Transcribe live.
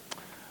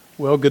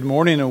Well, good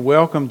morning and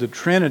welcome to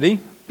Trinity.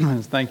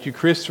 Thank you,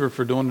 Christopher,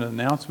 for doing the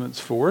announcements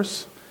for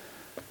us.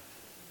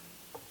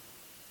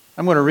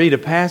 I'm going to read a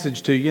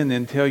passage to you and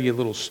then tell you a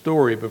little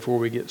story before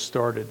we get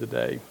started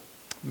today.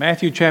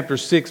 Matthew chapter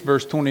 6,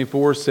 verse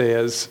 24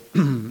 says,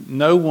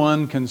 "No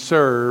one can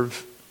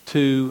serve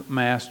two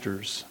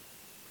masters.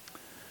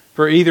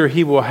 For either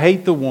he will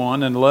hate the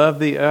one and love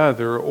the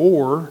other,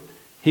 or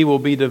he will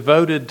be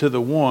devoted to the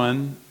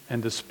one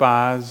and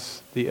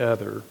despise the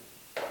other.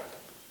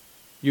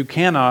 You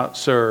cannot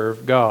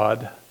serve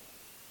God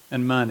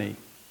and money."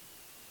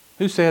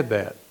 Who said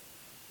that?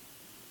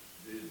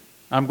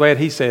 I'm glad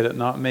he said it,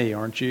 not me,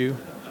 aren't you?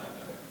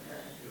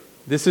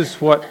 This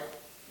is what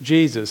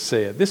Jesus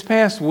said. This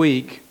past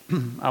week,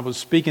 I was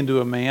speaking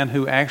to a man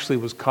who actually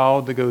was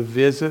called to go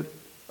visit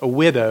a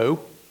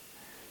widow.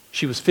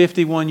 She was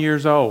 51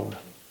 years old.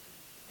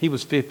 He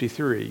was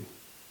 53.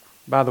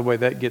 By the way,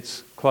 that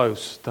gets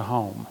close to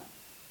home.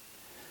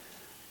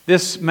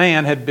 This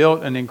man had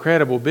built an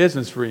incredible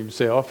business for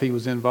himself. He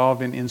was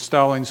involved in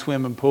installing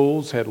swimming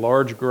pools, had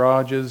large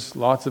garages,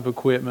 lots of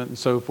equipment, and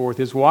so forth.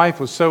 His wife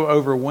was so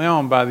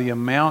overwhelmed by the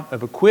amount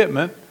of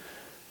equipment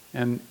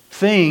and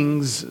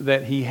things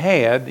that he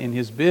had in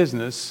his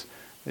business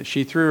that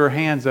she threw her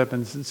hands up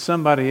and said,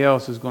 "Somebody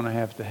else is going to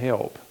have to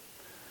help."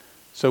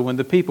 So when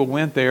the people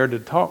went there to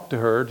talk to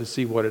her to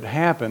see what had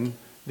happened,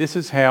 this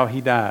is how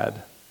he died.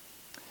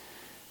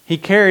 He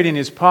carried in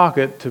his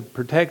pocket, to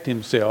protect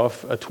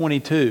himself, a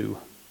 .22.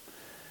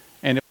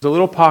 And it was a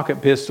little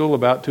pocket pistol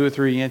about 2 or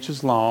 3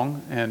 inches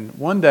long. And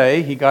one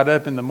day he got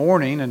up in the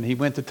morning and he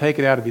went to take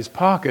it out of his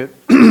pocket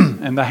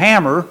and the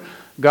hammer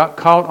got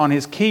caught on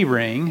his key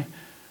ring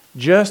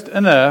just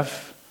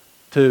enough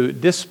to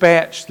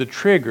dispatch the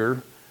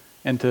trigger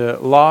and to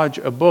lodge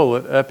a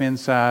bullet up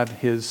inside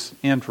his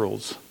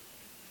entrails.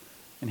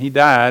 And he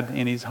died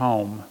in his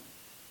home.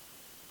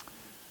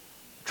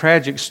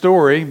 Tragic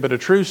story, but a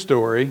true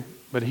story.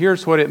 But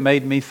here's what it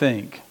made me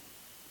think.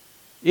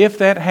 If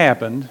that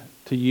happened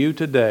to you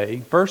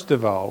today, first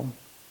of all,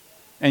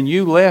 and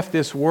you left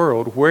this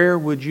world, where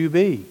would you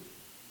be?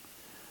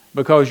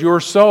 Because your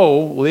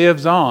soul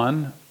lives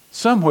on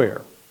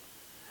somewhere.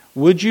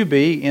 Would you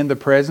be in the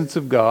presence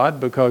of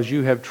God because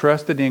you have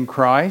trusted in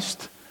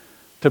Christ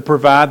to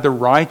provide the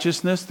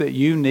righteousness that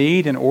you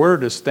need in order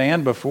to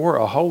stand before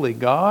a holy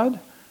God?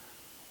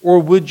 Or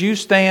would you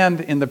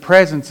stand in the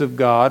presence of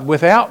God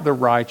without the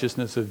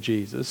righteousness of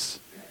Jesus,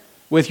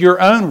 with your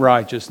own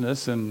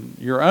righteousness and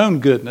your own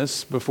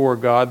goodness before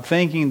God,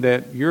 thinking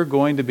that you're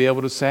going to be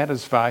able to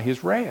satisfy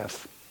His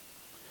wrath?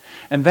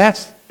 And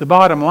that's the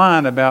bottom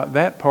line about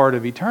that part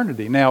of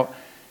eternity. Now,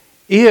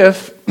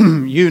 if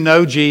you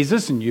know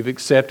Jesus and you've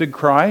accepted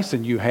Christ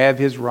and you have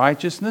His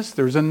righteousness,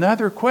 there's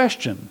another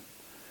question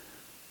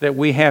that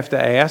we have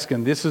to ask,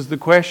 and this is the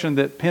question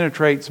that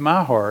penetrates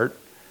my heart,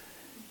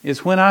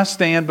 is when I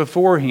stand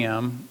before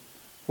Him,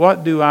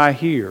 what do I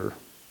hear?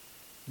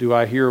 Do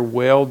I hear,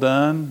 "Well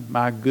done,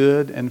 my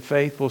good and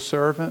faithful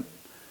servant?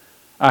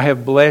 I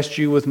have blessed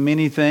you with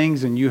many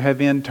things and you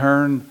have in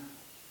turn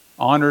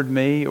honored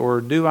me"? Or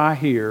do I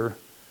hear,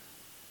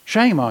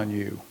 "Shame on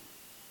you,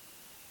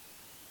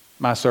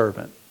 my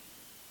servant"?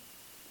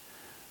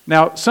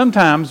 Now,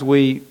 sometimes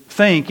we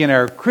think in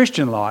our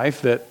Christian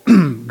life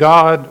that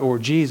God or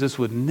Jesus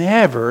would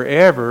never,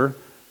 ever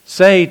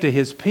say to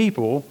His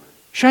people,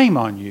 "Shame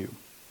on you."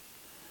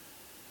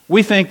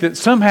 We think that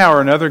somehow or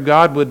another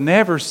God would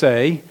never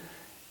say,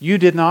 "You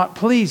did not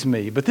please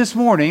me." But this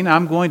morning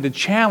I'm going to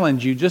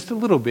challenge you just a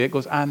little bit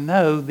because I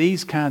know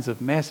these kinds of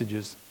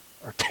messages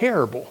are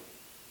terrible.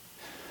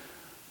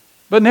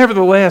 But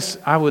nevertheless,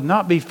 I would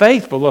not be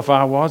faithful if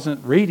I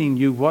wasn't reading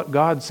you what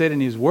God said in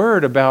His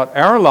Word about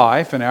our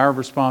life and our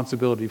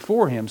responsibility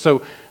for Him.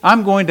 So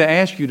I'm going to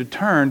ask you to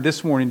turn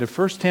this morning to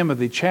 1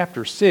 Timothy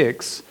chapter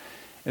 6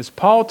 as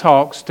Paul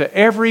talks to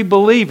every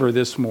believer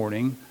this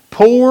morning,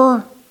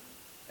 poor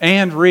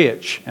and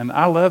rich. And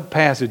I love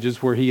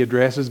passages where he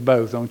addresses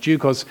both, don't you?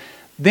 Because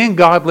then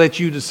God lets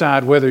you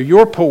decide whether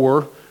you're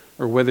poor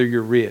or whether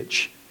you're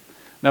rich.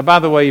 Now, by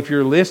the way, if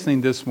you're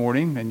listening this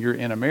morning and you're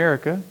in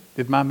America,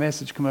 did my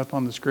message come up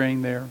on the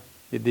screen there?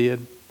 It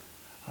did?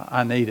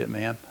 I need it,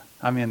 man.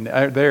 I mean,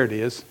 there it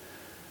is.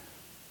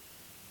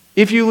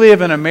 If you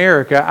live in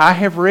America, I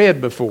have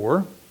read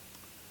before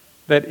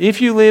that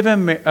if you live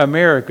in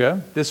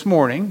America this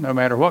morning, no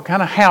matter what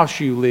kind of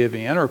house you live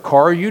in or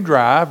car you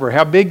drive or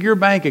how big your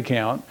bank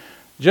account,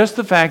 just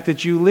the fact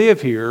that you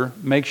live here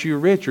makes you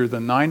richer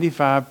than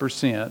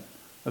 95%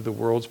 of the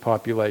world's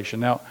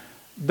population. Now,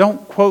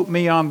 don't quote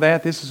me on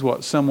that. This is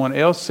what someone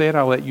else said.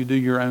 I'll let you do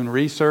your own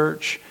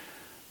research.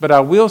 But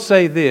I will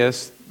say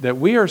this, that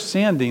we are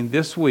sending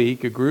this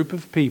week a group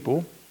of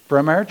people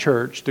from our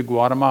church to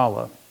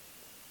Guatemala.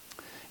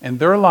 And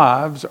their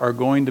lives are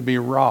going to be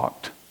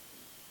rocked.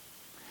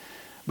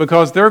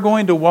 Because they're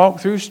going to walk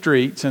through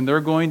streets and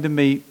they're going to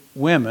meet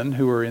women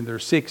who are in their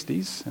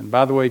 60s. And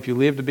by the way, if you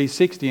live to be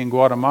 60 in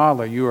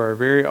Guatemala, you are a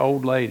very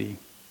old lady.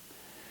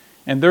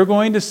 And they're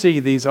going to see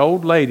these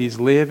old ladies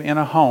live in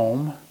a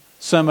home.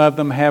 Some of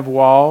them have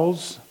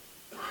walls.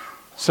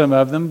 Some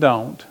of them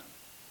don't.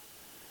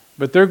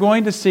 But they're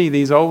going to see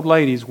these old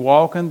ladies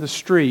walking the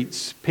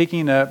streets,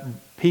 picking up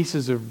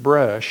pieces of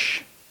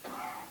brush,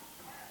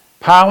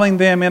 piling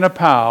them in a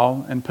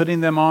pile and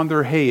putting them on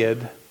their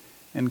head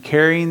and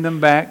carrying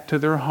them back to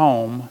their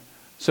home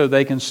so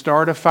they can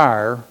start a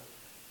fire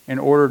in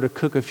order to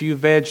cook a few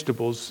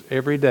vegetables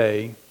every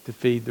day to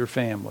feed their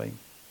family.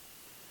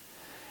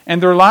 And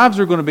their lives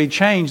are going to be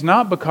changed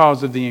not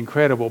because of the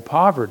incredible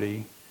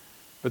poverty,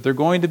 but they're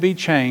going to be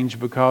changed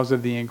because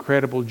of the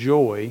incredible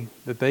joy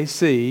that they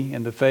see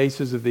in the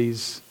faces of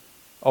these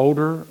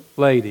older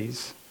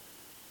ladies,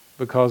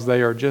 because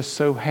they are just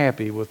so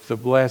happy with the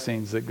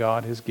blessings that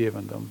God has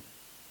given them.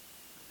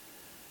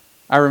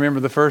 I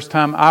remember the first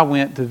time I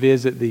went to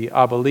visit the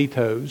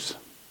abuelitos,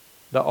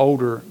 the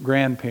older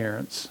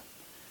grandparents,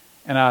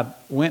 and I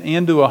went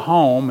into a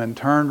home and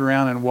turned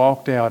around and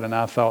walked out, and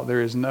I thought,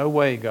 there is no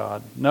way,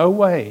 God, no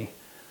way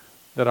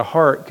that a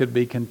heart could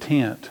be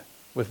content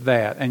with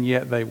that, and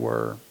yet they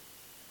were.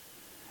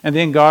 And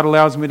then God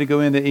allows me to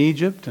go into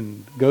Egypt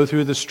and go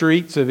through the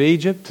streets of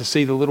Egypt to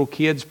see the little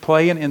kids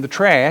playing in the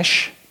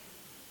trash,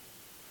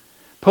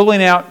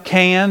 pulling out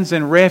cans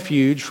and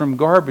refuge from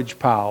garbage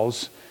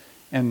piles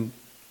and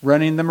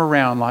running them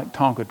around like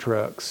Tonka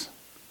trucks,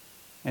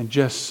 and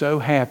just so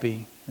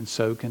happy and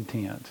so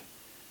content.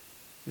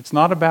 It's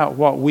not about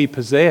what we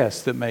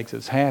possess that makes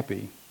us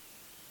happy.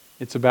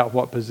 It's about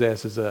what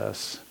possesses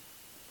us.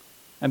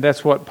 And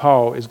that's what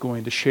Paul is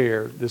going to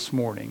share this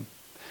morning.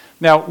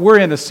 Now, we're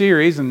in a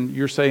series, and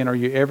you're saying, are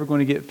you ever going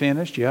to get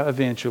finished? Yeah,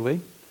 eventually.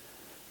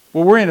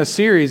 Well, we're in a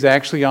series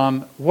actually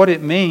on what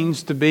it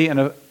means to be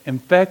an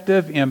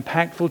effective,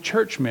 impactful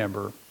church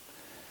member.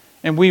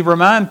 And we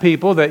remind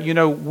people that,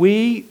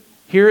 we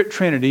here at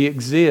Trinity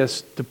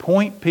exist to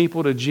point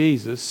people to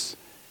Jesus,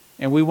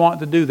 and we want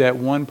to do that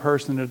one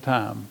person at a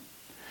time.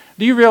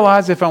 Do you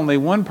realize if only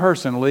one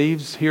person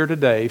leaves here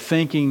today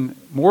thinking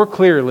more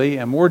clearly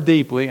and more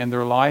deeply and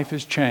their life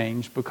is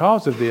changed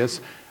because of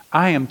this,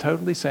 I am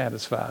totally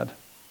satisfied.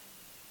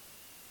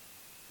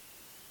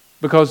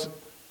 Because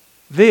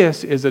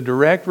this is a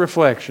direct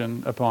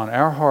reflection upon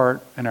our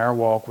heart and our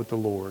walk with the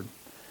Lord.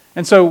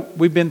 And so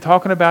we've been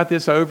talking about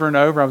this over and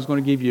over. I was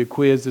going to give you a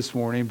quiz this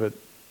morning, but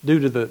due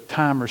to the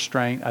time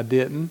restraint, I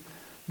didn't.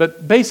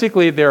 But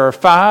basically, there are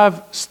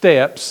 5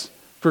 steps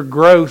for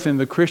growth in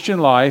the Christian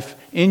life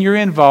in your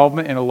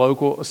involvement in a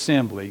local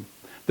assembly.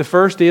 The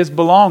first is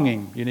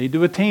belonging. You need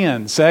to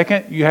attend.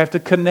 Second, you have to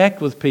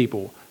connect with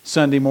people.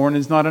 Sunday morning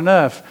is not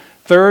enough.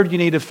 Third, you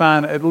need to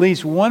find at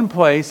least one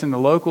place in the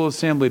local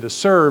assembly to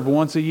serve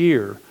once a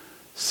year.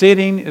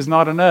 Sitting is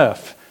not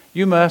enough.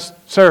 You must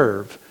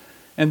serve.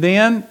 And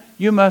then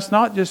you must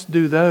not just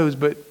do those,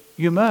 but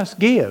you must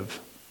give.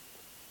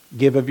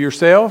 Give of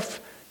yourself,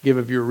 give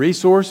of your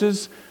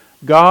resources.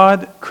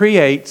 God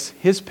creates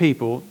His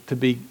people to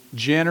be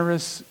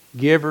generous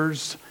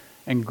givers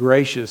and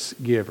gracious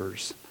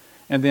givers.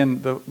 And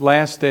then the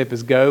last step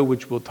is go,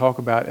 which we'll talk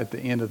about at the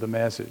end of the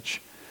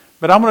message.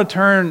 But I'm going to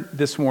turn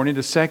this morning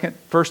to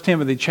 1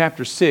 Timothy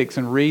chapter 6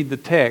 and read the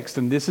text,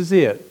 and this is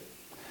it.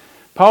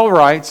 Paul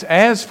writes,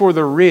 "As for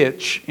the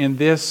rich in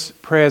this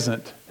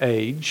present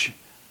age,"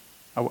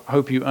 I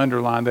hope you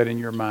underline that in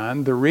your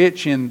mind, the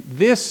rich in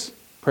this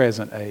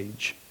present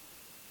age.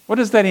 What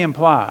does that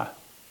imply?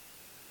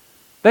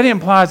 That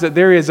implies that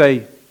there is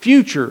a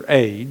future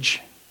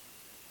age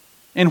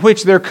in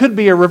which there could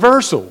be a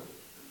reversal.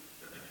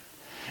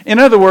 In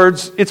other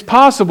words, it's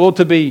possible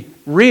to be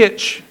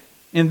rich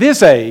in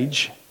this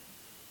age,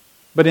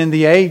 but in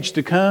the age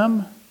to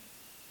come,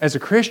 as a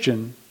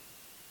Christian,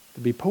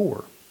 to be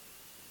poor.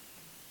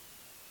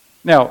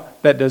 Now,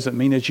 that doesn't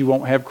mean that you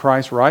won't have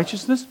Christ's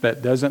righteousness.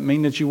 That doesn't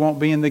mean that you won't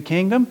be in the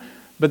kingdom.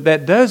 But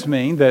that does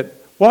mean that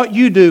what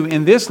you do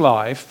in this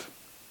life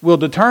will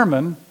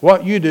determine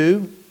what you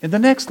do in the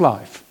next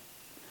life.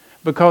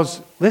 Because,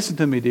 listen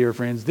to me, dear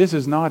friends, this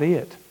is not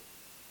it.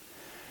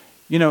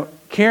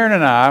 Karen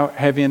and I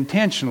have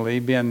intentionally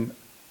been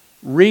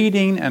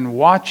reading and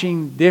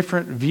watching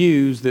different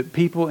views that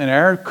people in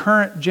our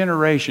current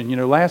generation,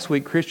 last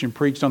week Christian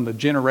preached on the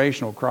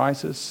generational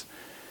crisis.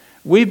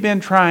 We've been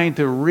trying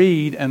to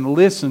read and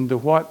listen to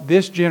what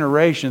this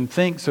generation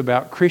thinks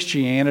about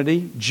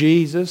Christianity,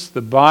 Jesus,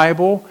 the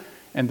Bible,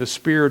 and the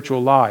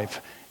spiritual life.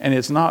 And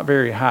it's not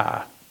very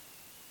high.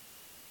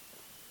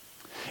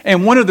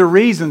 And one of the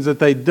reasons that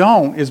they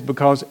don't is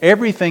because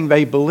everything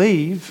they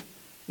believe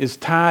is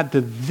tied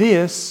to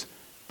this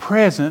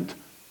present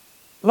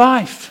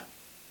life.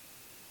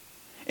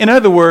 In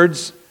other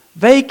words,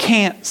 they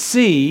can't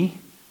see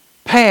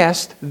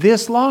past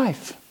this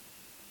life.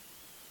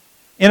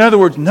 In other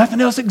words,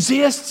 nothing else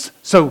exists.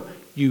 So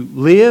you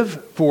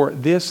live for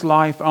this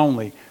life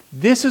only.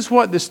 This is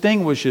what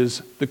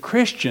distinguishes the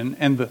Christian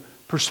and the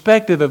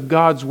perspective of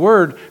God's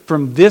Word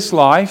from this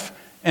life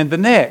and the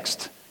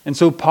next. And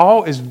so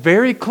Paul is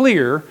very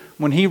clear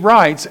when he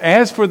writes,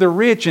 "As for the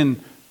rich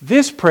in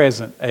this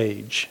present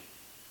age,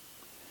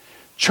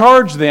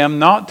 charge them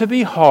not to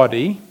be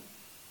haughty,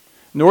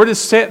 nor to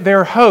set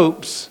their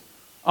hopes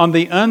on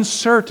the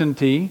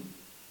uncertainty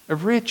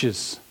of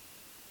riches."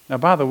 Now,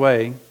 by the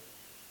way,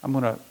 I'm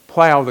going to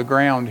plow the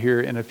ground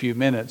here in a few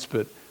minutes,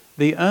 but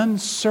the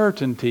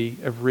uncertainty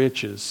of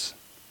riches.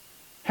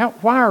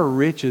 Why are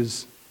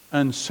riches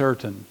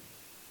uncertain?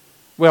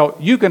 Well,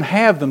 you can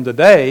have them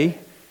today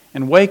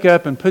and wake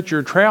up and put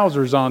your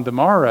trousers on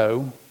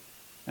tomorrow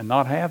and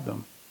not have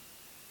them.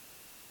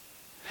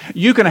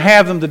 You can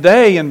have them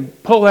today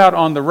and pull out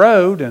on the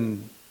road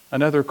and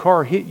another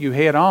car hit you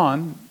head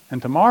on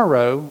and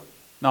tomorrow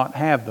not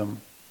have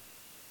them.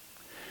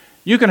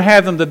 You can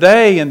have them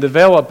today and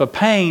develop a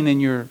pain in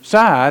your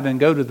side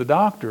and go to the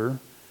doctor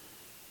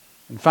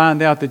and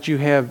find out that you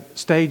have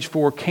stage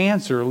 4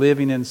 cancer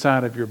living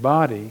inside of your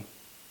body,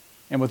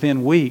 and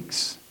within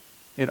weeks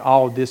it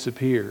all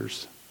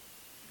disappears.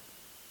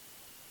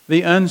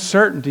 The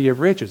uncertainty of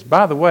riches.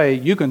 By the way,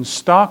 you can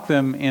stock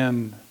them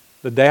in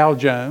the Dow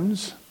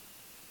Jones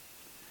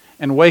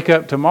and wake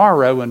up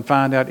tomorrow and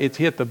find out it's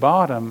hit the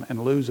bottom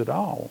and lose it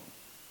all.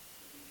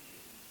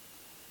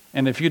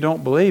 And if you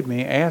don't believe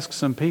me, ask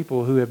some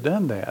people who have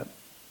done that.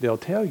 They'll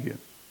tell you.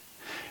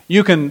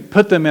 You can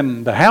put them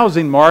in the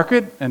housing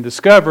market and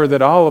discover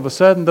that all of a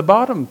sudden the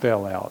bottom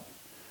fell out.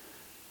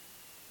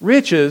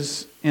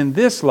 Riches in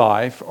this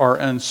life are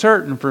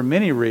uncertain for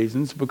many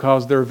reasons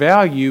because their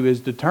value is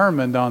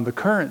determined on the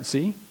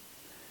currency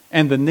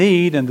and the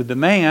need and the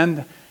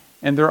demand.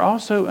 And they're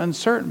also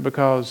uncertain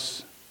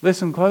because,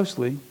 listen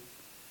closely,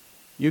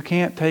 you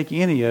can't take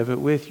any of it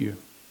with you.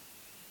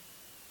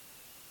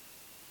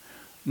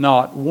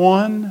 Not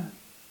one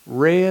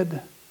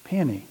red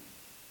penny.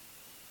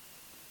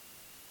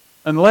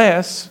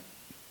 Unless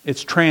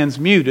it's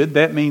transmuted,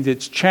 that means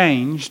it's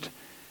changed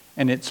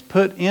and it's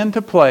put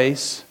into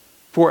place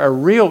for a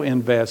real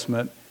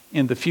investment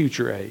in the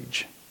future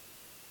age.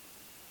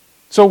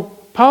 So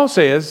Paul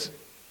says,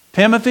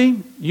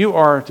 Timothy, you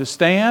are to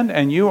stand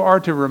and you are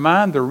to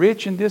remind the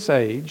rich in this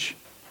age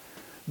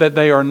that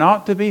they are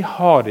not to be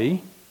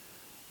haughty.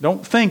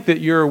 Don't think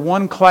that you're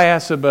one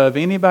class above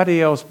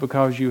anybody else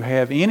because you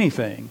have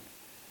anything.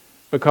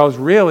 Because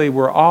really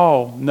we're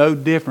all no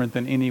different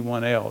than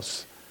anyone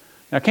else.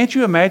 Now, can't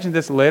you imagine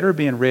this letter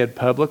being read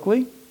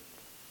publicly?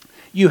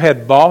 You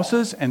had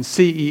bosses and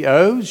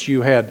CEOs.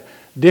 You had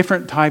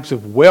different types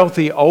of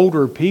wealthy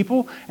older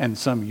people and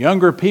some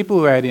younger people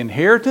who had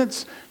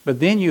inheritance. But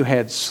then you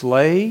had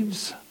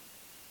slaves.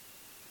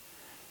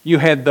 You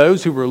had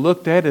those who were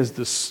looked at as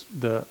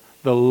the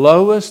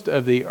lowest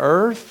of the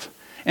earth.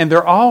 And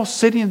they're all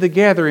sitting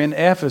together in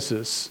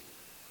Ephesus,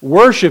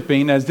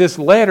 worshiping as this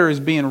letter is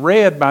being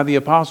read by the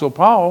Apostle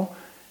Paul.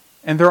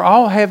 And they're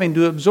all having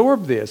to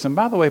absorb this. And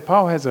by the way,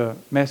 Paul has a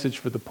message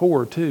for the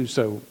poor too.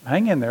 So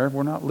hang in there.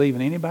 We're not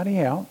leaving anybody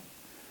out.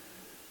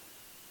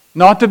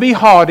 Not to be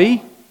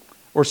haughty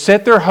or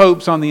set their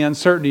hopes on the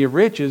uncertainty of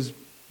riches,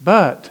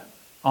 but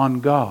on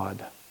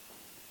God.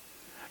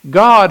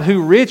 God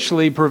who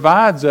richly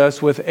provides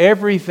us with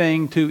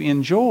everything to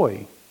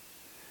enjoy.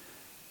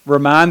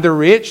 Remind the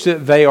rich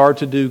that they are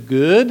to do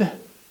good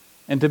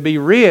and to be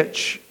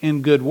rich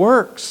in good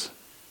works,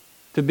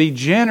 to be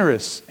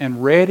generous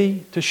and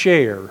ready to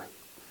share.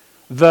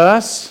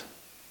 Thus,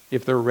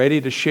 if they're ready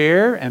to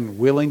share and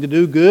willing to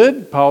do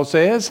good, Paul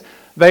says,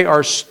 they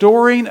are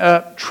storing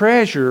up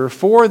treasure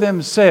for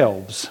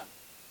themselves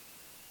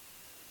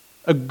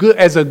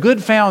as a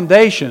good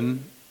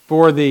foundation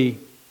for the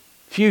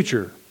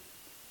future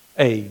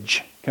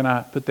age. Can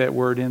I put that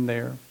word in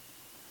there?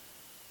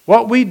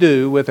 What we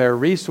do with our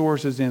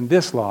resources in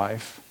this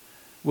life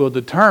will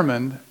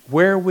determine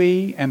where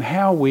we and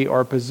how we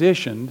are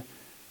positioned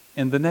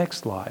in the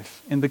next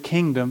life, in the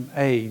kingdom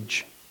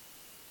age.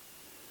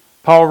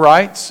 Paul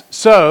writes,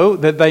 so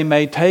that they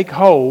may take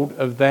hold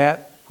of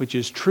that which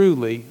is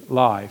truly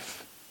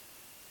life.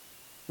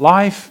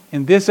 Life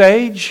in this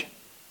age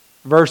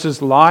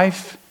versus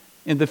life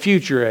in the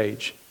future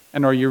age.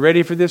 And are you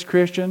ready for this,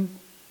 Christian?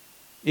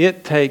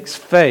 It takes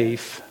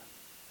faith,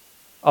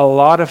 a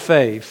lot of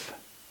faith,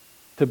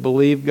 to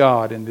believe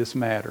God in this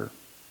matter.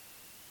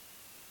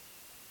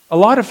 A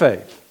lot of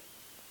faith.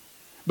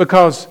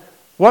 Because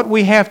what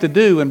we have to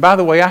do, and by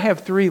the way, I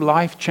have 3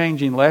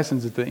 life-changing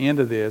lessons at the end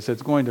of this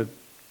that's going to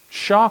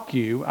shock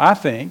you, I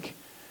think,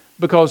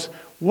 because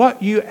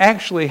what you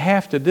actually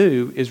have to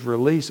do is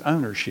release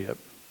ownership.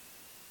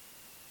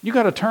 You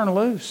got to turn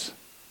loose.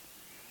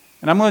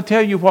 And I'm going to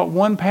tell you what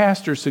one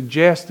pastor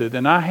suggested,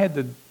 and I had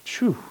to,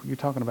 you're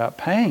talking about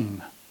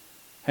pain,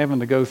 having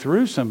to go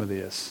through some of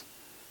this.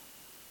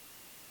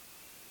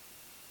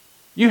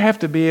 You have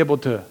to be able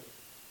to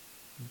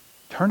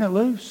turn it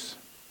loose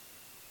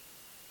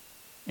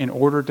in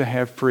order to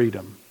have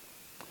freedom.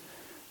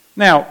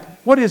 Now,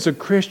 what is a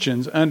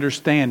Christian's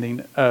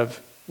understanding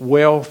of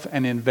wealth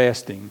and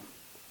investing?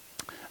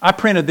 I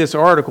printed this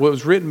article. It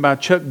was written by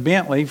Chuck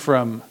Bentley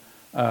from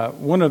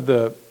one of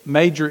the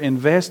major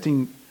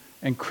investing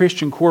and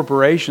Christian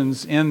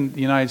corporations in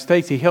the United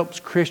States. He helps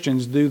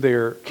Christians do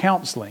their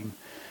counseling.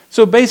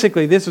 So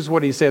basically, this is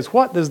what he says.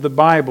 What does the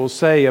Bible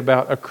say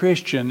about a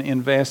Christian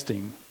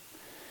investing?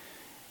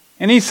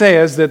 And he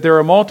says that there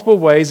are multiple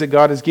ways that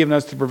God has given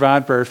us to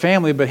provide for our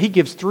family, but he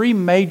gives 3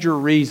 major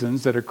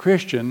reasons that a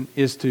Christian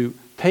is to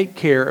take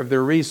care of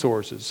their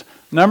resources.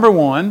 Number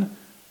one,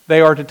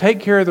 they are to take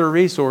care of their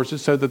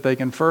resources so that they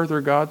can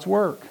further God's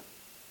work.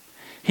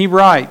 He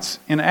writes,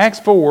 in Acts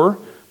 4,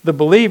 the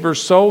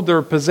believers sold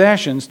their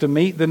possessions to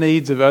meet the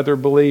needs of other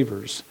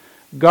believers.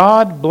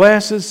 God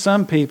blesses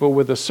some people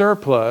with a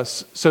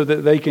surplus so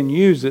that they can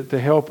use it to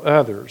help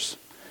others.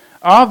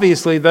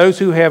 Obviously, those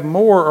who have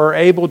more are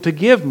able to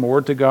give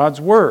more to God's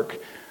work.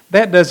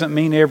 That doesn't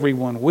mean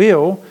everyone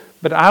will,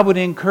 but I would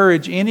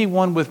encourage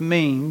anyone with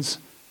means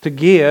to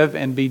give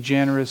and be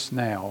generous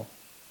now.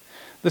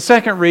 The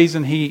second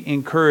reason he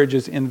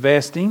encourages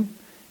investing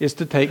is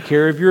to take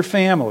care of your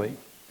family.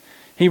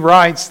 He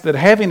writes that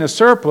having a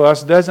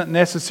surplus doesn't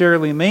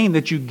necessarily mean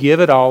that you give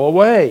it all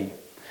away.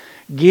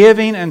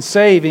 Giving and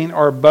saving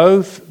are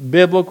both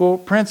biblical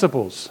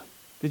principles.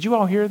 Did you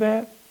all hear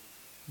that?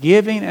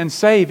 Giving and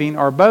saving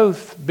are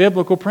both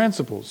biblical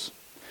principles.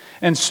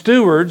 And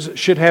stewards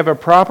should have a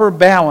proper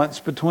balance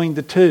between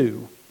the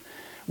two.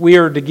 We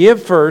are to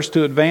give first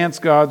to advance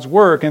God's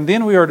work, and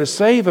then we are to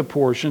save a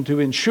portion to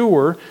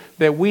ensure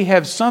that we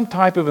have some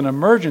type of an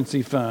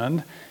emergency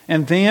fund,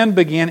 and then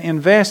begin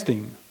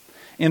investing.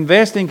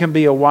 Investing can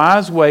be a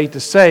wise way to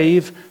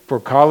save for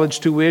college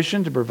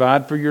tuition, to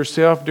provide for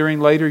yourself during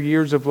later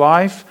years of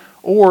life,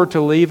 or to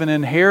leave an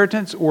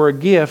inheritance or a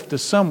gift to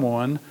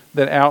someone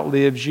that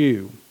outlives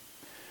you.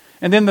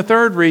 And then the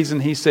third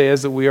reason he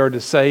says that we are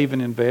to save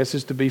and invest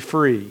is to be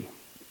free.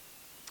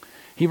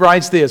 He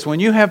writes this, when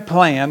you have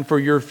planned for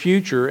your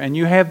future and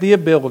you have the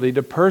ability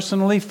to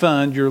personally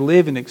fund your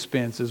living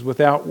expenses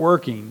without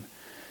working,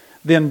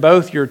 then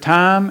both your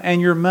time and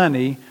your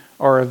money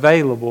are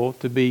available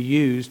to be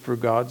used for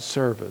God's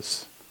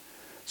service.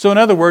 So in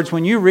other words,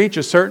 when you reach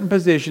a certain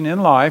position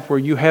in life where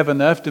you have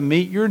enough to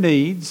meet your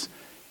needs,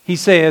 he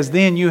says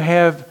then you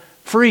have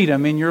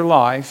freedom in your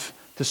life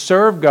to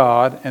serve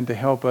God and to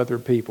help other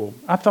people.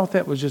 I thought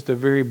that was just a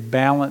very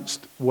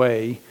balanced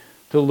way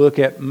to look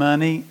at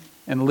money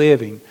and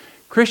living.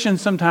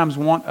 Christians sometimes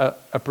want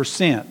a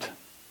percent,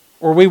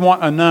 or we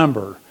want a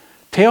number.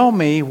 Tell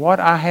me what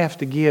I have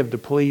to give to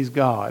please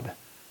God.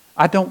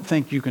 I don't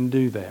think you can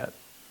do that.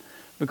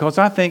 Because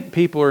I think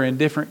people are in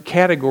different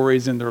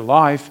categories in their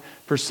life.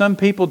 For some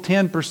people,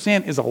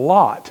 10% is a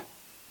lot.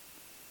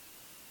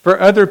 For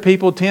other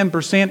people,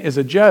 10% is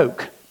a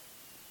joke.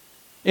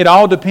 It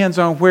all depends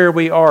on where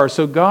we are.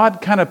 So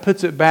God kind of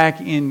puts it back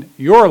in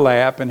your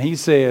lap and He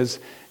says,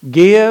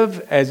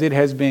 give as it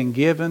has been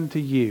given to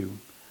you.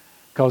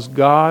 Because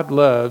God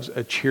loves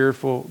a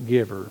cheerful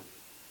giver.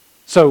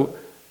 So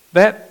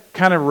that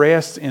kind of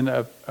rests in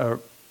a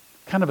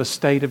kind of a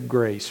state of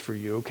grace for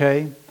you,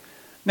 okay?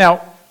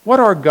 Now, what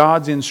are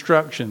God's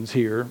instructions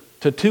here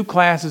to two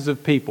classes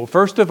of people?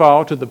 First of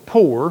all, to the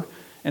poor,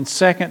 and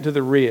second, to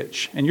the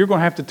rich. And you're going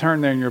to have to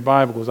turn there in your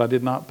Bible because I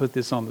did not put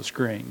this on the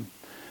screen.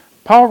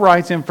 Paul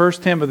writes in 1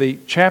 Timothy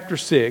chapter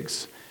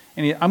 6,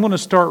 and I'm going to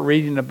start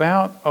reading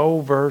about,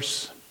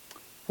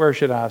 where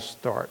should I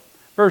start?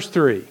 Verse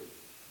 3,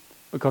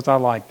 because I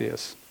like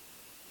this.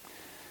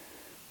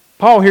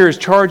 Paul here is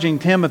charging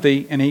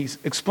Timothy, and he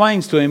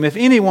explains to him, if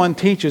anyone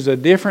teaches a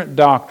different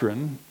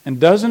doctrine and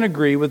doesn't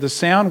agree with the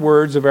sound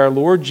words of our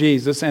Lord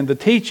Jesus and the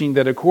teaching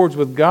that accords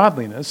with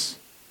godliness,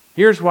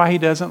 here's why he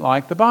doesn't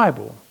like the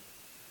Bible.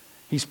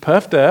 He's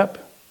puffed up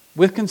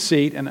with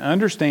conceit and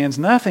understands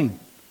nothing.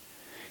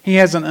 He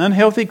has an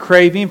unhealthy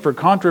craving for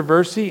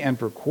controversy and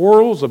for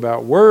quarrels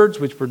about words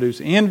which produce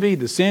envy,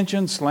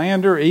 dissension,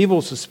 slander,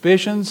 evil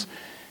suspicions,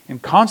 and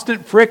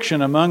constant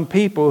friction among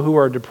people who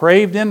are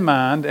depraved in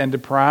mind and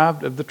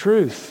deprived of the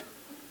truth.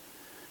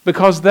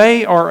 Because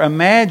they are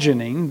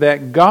imagining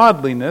that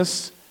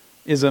godliness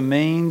is a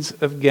means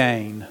of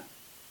gain.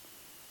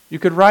 You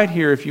could write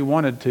here, if you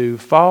wanted to,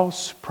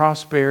 false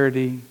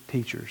prosperity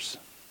teachers.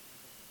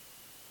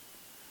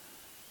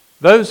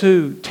 Those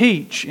who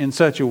teach in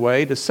such a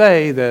way to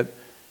say that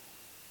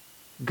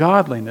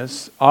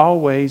godliness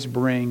always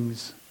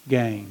brings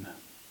gain.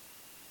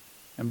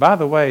 And by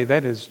the way,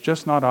 that is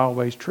just not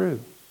always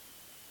true.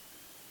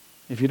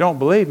 If you don't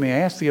believe me,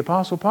 ask the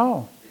Apostle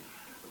Paul.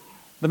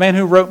 The man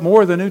who wrote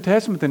more of the New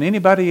Testament than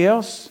anybody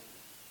else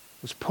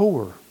was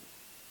poor,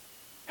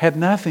 had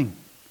nothing,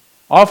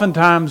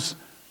 oftentimes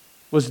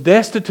was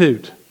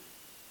destitute,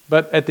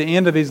 but at the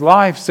end of his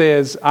life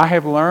says, I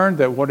have learned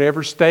that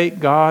whatever state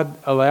God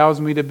allows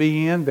me to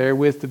be in,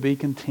 therewith to be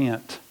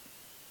content.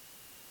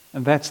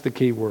 And that's the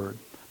key word.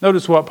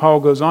 Notice what Paul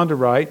goes on to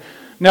write.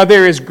 Now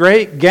there is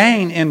great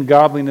gain in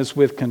godliness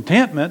with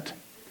contentment,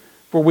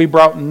 for we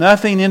brought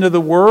nothing into the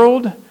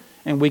world,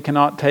 and we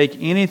cannot take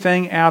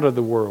anything out of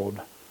the world.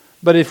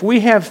 But if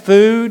we have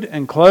food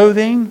and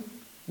clothing,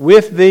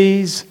 with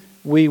these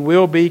we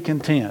will be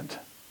content.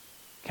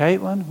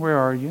 Caitlin, where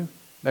are you?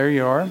 There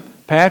you are.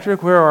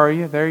 Patrick, where are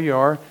you? There you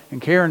are.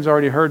 And Karen's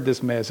already heard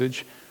this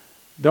message.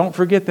 Don't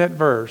forget that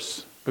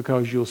verse,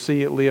 because you'll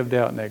see it lived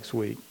out next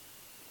week.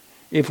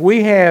 If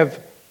we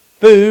have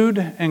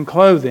food and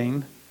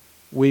clothing,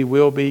 we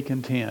will be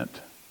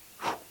content.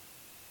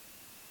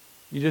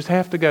 You just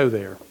have to go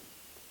there.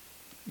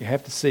 You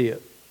have to see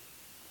it.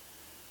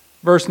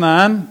 Verse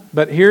 9,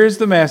 but here is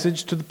the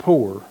message to the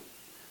poor.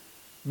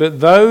 But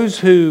those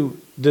who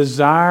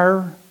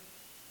desire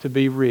to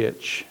be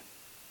rich.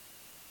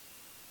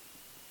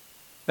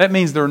 That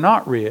means they're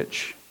not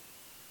rich,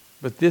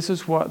 but this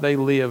is what they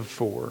live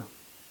for.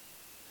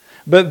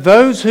 But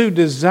those who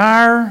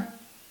desire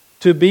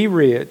to be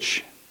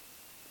rich,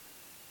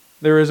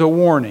 there is a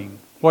warning.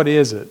 What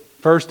is it?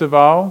 First of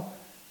all,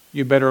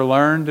 you better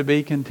learn to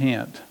be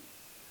content,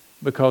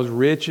 because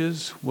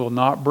riches will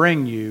not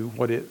bring you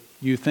what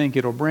you think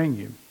it'll bring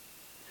you.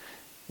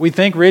 We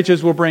think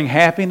riches will bring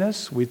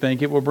happiness. We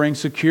think it will bring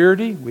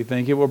security. We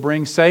think it will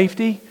bring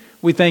safety.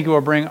 We think it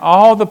will bring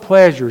all the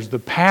pleasures, the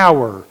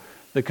power,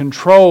 the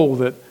control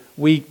that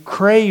we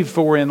crave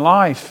for in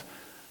life.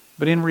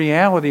 But in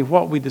reality,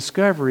 what we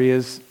discover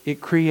is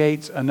it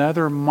creates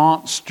another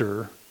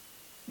monster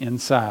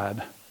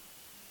inside.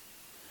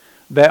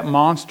 That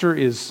monster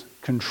is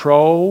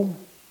control,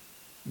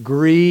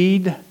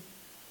 greed.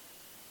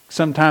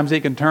 Sometimes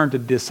it can turn to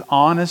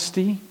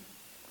dishonesty,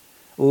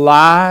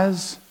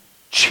 lies,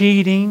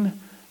 cheating,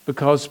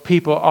 because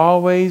people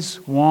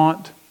always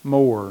want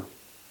more.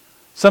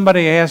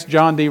 Somebody asked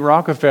John D.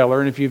 Rockefeller,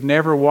 and if you've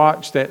never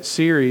watched that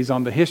series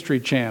on the History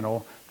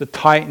Channel, The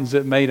Titans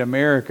That Made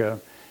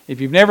America,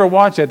 if you've never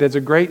watched that, that's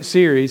a great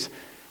series.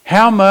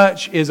 How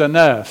much is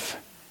enough?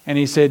 And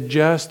he said,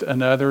 just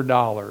another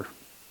dollar.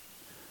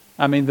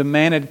 I mean, the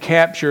man had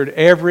captured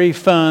every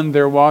fund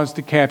there was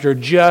to capture,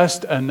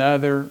 just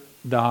another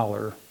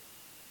dollar.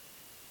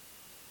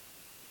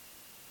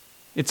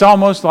 It's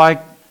almost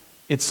like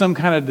it's some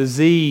kind of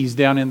disease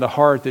down in the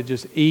heart that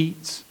just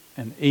eats,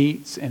 and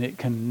it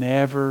can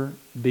never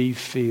be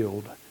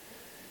filled.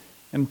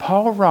 And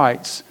Paul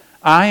writes,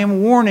 I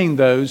am warning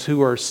those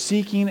who are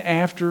seeking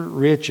after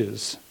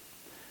riches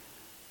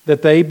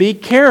that they be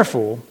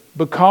careful.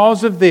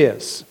 Because of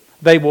this,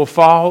 they will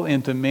fall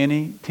into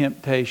many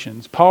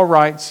temptations. Paul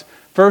writes,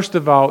 first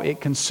of all, it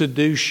can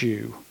seduce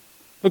you.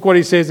 Look what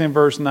he says in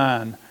verse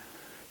 9.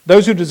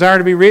 Those who desire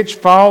to be rich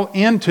fall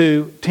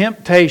into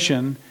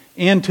temptation,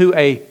 into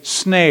a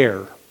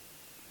snare.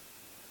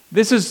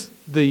 This is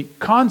the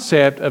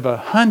concept of a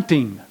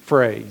hunting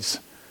phrase.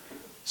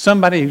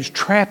 Somebody who's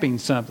trapping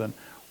something.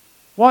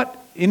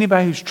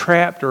 Anybody who's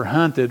trapped or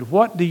hunted,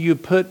 what do you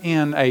put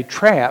in a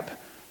trap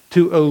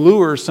to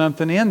allure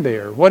something in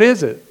there? What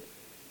is it?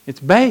 It's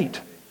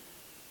bait.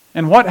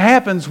 And what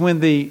happens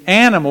when the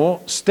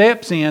animal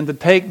steps in to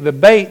take the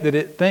bait that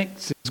it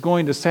thinks is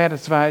going to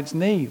satisfy its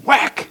need?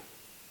 Whack!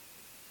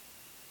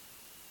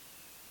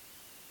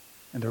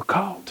 And they're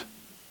caught.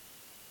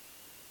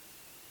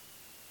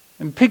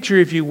 And picture,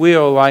 if you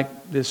will,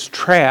 like this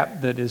trap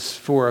that is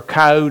for a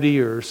coyote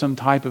or some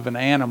type of an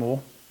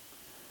animal.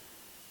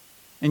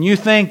 And you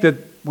think that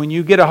when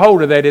you get a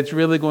hold of that, it's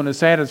really going to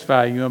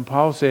satisfy you. And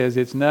Paul says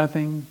it's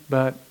nothing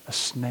but a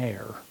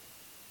snare.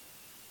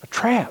 A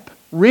trap.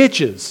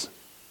 Riches.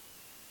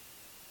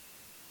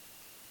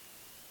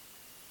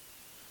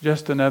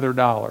 Just another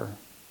dollar.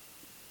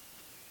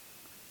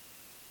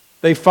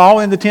 They fall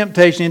into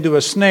temptation, into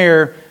a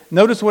snare.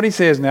 Notice what he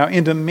says now.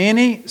 Into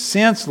many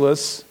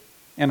senseless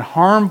and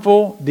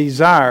harmful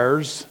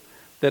desires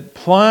that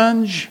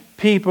plunge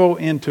people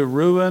into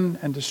ruin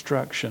and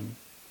destruction.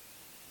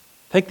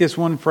 Take this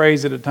one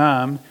phrase at a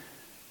time.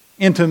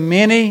 Into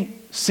many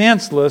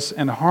senseless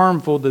and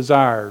harmful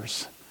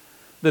desires.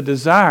 The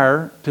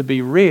desire to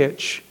be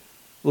rich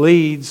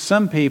leads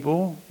some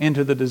people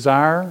into the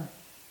desire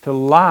to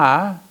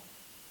lie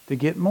to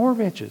get more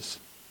riches.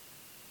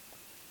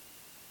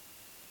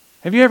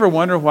 Have you ever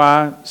wondered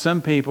why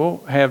some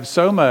people have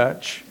so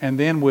much and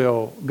then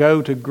will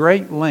go to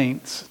great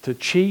lengths to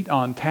cheat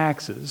on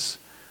taxes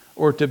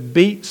or to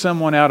beat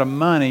someone out of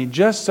money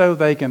just so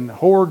they can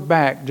hoard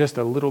back just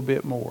a little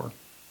bit more?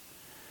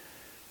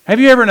 Have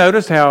you ever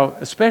noticed how,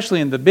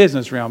 especially in the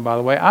business realm, by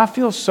the way, I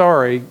feel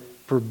sorry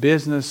for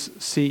business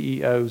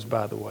CEOs,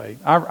 by the way.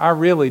 I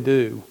really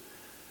do.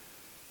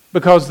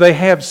 Because they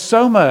have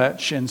so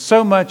much and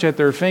so much at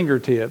their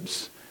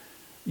fingertips,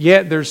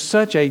 yet there's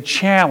such a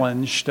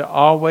challenge to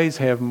always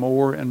have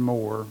more and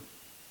more.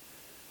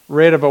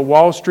 Read of a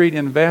Wall Street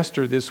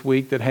investor this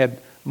week that had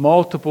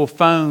multiple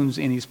phones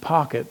in his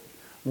pocket.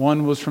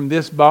 One was from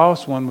this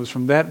boss, one was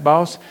from that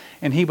boss,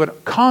 and he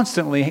would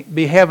constantly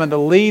be having to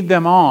lead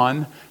them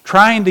on,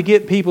 trying to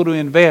get people to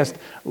invest.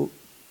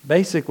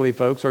 Basically,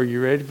 folks, are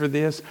you ready for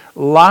this?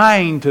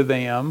 Lying to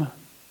them,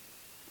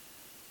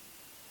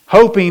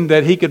 hoping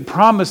that he could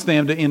promise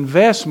them to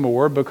invest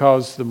more,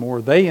 because the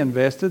more they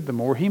invested, the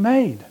more he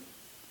made.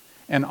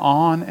 And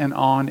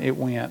on it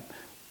went.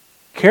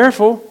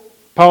 Careful,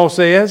 Paul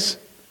says.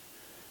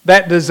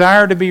 That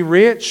desire to be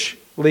rich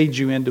leads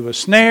you into a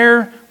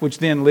snare, which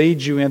then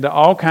leads you into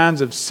all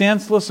kinds of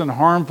senseless and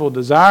harmful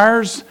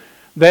desires,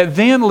 that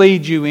then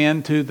lead you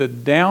into the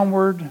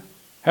downward,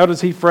 how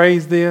does he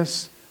phrase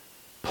this?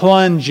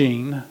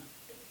 Plunging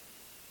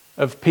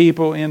of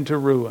people into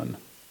ruin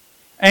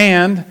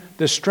and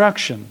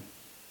destruction.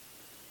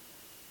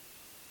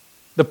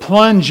 The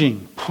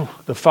plunging,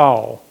 the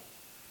fall.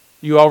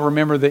 You all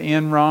remember the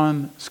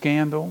Enron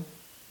scandal?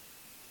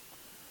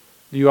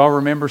 Do you all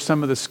remember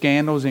some of the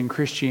scandals in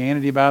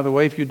Christianity, by the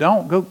way? If you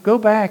don't, go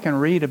back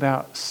and read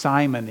about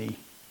simony.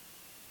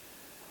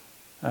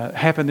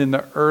 Happened in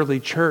the early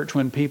church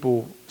when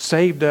people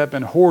saved up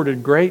and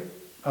hoarded great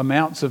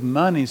amounts of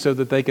money so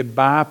that they could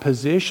buy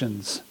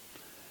positions.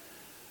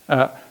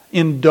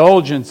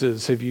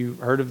 Indulgences, have you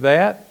heard of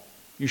that?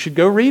 You should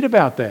go read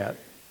about that.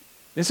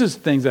 This is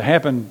things that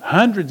happened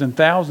hundreds and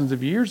thousands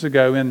of years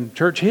ago in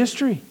church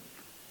history.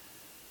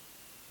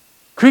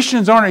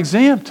 Christians aren't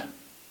exempt.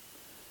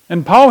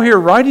 And Paul here,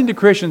 writing to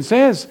Christians,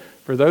 says,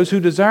 for those who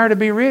desire to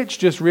be rich,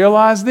 just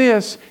realize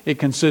this: it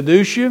can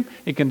seduce you,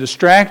 it can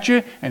distract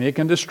you, and it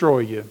can destroy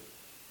you.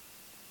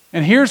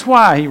 And here's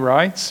why, he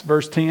writes,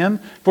 verse 10,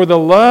 for the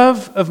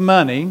love of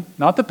money,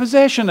 not the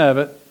possession of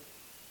it,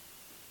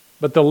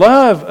 but the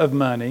love of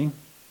money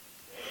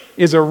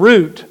is a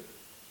root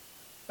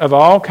of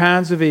all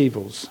kinds of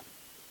evils.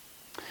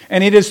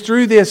 And it is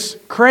through this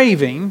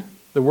craving,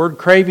 the word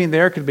craving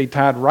there could be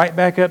tied right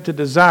back up to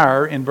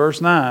desire in verse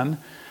 9,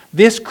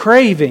 this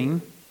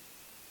craving,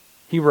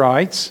 he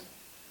writes,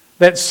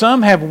 that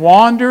some have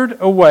wandered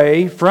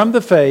away from the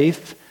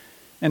faith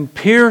and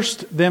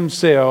pierced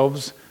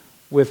themselves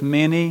with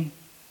many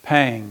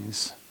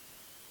pangs.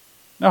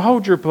 Now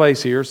hold your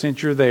place here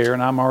since you're there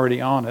and I'm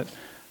already on it.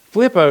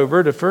 Flip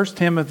over to 2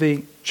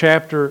 Timothy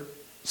chapter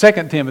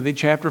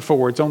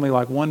 4. It's only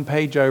like one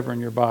page over in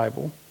your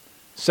Bible.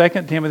 2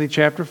 Timothy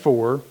chapter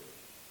 4,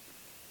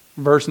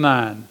 verse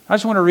 9. I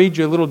just want to read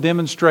you a little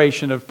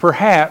demonstration of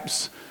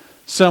perhaps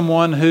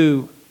someone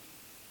who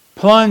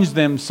plunged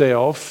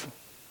themselves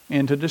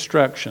into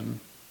destruction.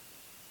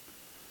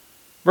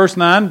 Verse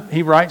 9,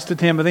 he writes to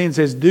Timothy and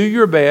says, do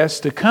your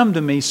best to come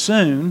to me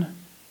soon,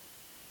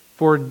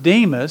 for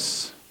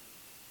Demas,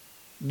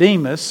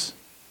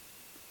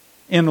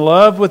 in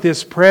love with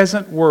this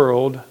present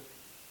world,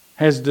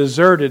 has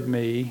deserted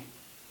me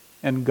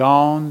and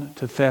gone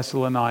to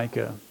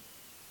Thessalonica.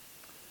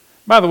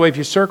 By the way, if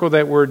you circle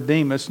that word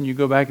Demas and you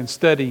go back and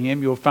study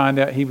him, you'll find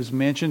out he was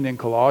mentioned in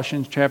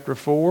Colossians chapter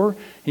 4.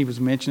 He was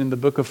mentioned in the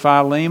book of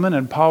Philemon.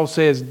 And Paul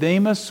says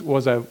Demas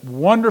was a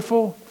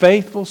wonderful,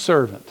 faithful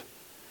servant.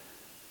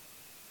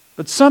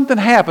 But something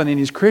happened in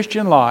his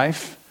Christian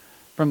life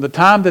from the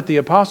time that the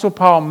Apostle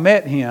Paul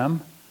met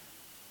him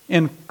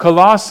in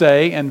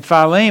Colossae and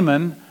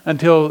Philemon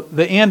until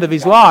the end of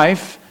his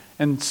life.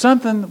 And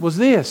something was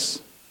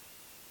this: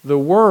 the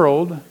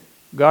world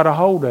got a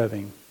hold of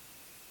him.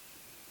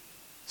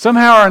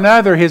 Somehow or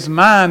another, his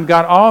mind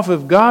got off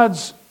of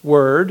God's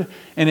Word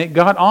and it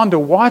got on to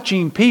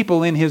watching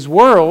people in his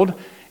world,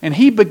 and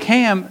he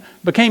became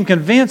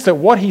convinced that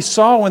what he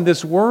saw in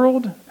this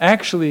world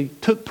actually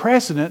took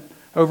precedent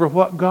over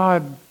what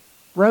God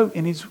wrote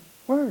in His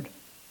Word.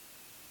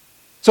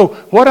 So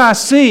what I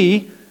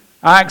see,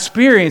 I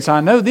experience, I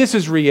know this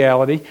is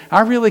reality. I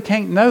really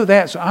can't know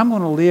that, so I'm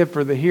going to live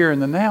for the here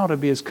and the now to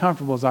be as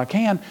comfortable as I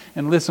can.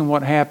 And listen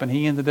what happened.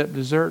 He ended up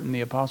deserting the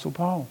Apostle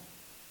Paul.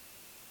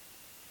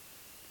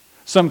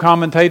 Some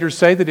commentators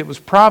say that it was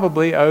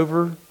probably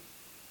over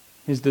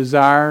his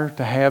desire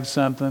to have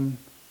something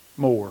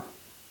more.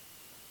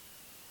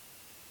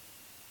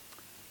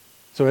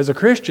 So as a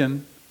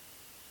Christian,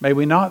 may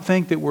we not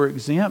think that we're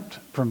exempt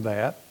from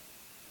that.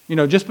 You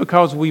know, just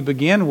because we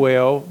begin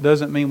well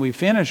doesn't mean we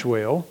finish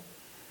well.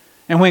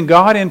 And when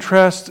God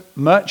entrusts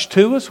much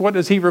to us, what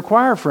does He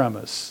require from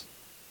us?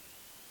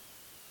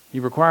 He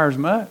requires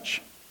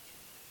much.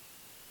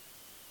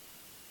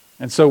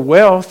 And so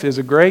wealth is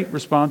a great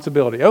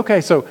responsibility. Okay,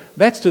 so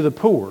that's to the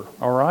poor,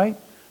 all right?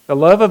 The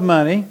love of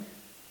money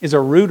is a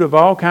root of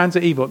all kinds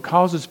of evil. It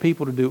causes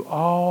people to do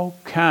all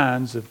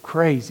kinds of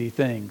crazy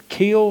things.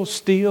 Kill,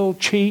 steal,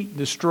 cheat,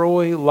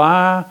 destroy,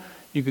 lie.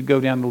 You could go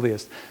down the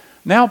list.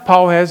 Now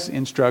Paul has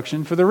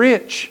instruction for the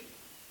rich.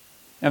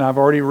 And I've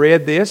already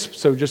read this,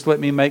 so just let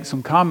me make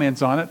some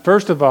comments on it.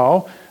 First of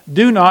all,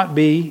 do not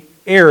be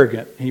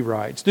arrogant, he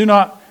writes. Do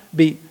not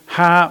be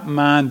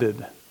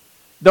high-minded.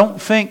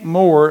 Don't think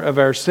more of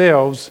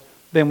ourselves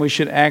than we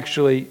should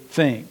actually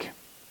think.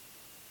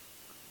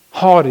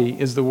 Haughty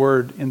is the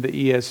word in the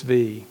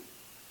ESV.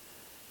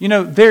 You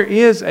know, there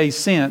is a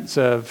sense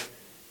of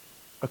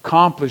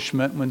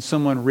accomplishment when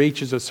someone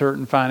reaches a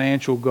certain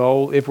financial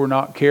goal if we're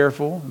not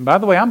careful. And by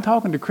the way, I'm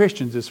talking to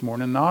Christians this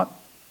morning,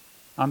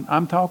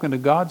 I'm talking to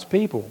God's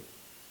people.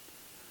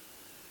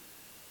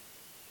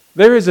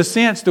 There is a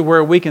sense to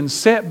where we can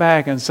sit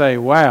back and say,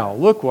 wow,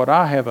 look what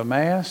I have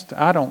amassed.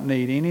 I don't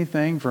need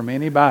anything from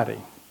anybody.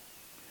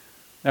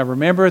 Now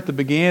remember at the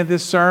beginning of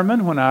this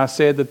sermon when I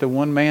said that the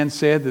one man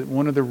said that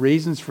one of the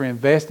reasons for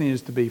investing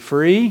is to be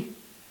free?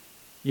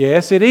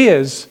 Yes, it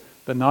is,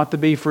 but not to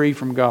be free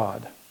from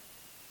God.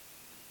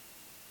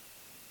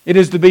 It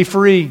is to be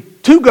free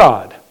to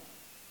God,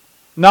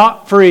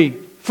 not free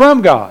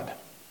from God.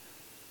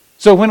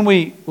 So when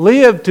we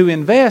live to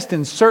invest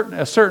in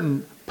a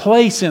certain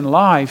place in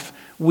life,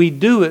 we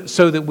do it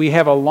so that we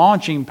have a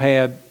launching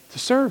pad to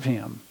serve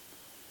Him.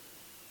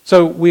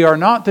 So we are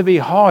not to be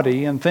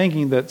haughty and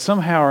thinking that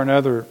somehow or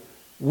another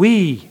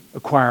we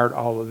acquired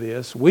all of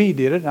this. We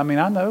did it. I mean,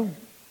 I know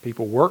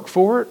people work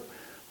for it.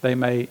 They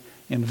may,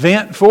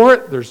 invent for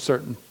it. There's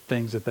certain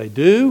things that they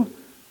do.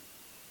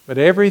 But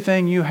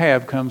everything you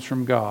have comes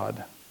from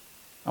God.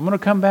 I'm going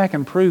to come back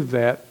and prove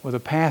that with a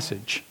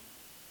passage.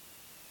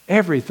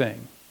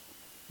 Everything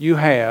you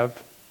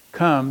have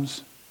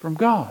comes from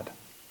God.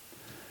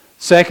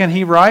 Second,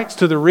 he writes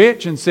to the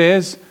rich and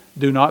says,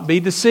 do not be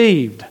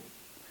deceived.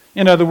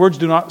 In other words,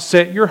 do not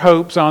set your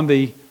hopes on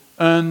the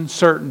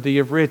uncertainty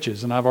of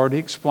riches. And I've already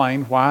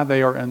explained why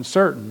they are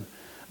uncertain.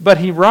 But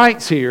he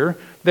writes here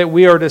that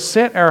we are to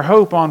set our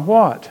hope on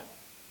what?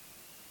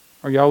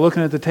 Are y'all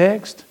looking at the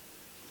text?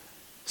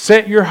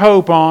 Set your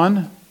hope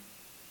on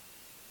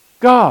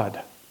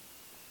God.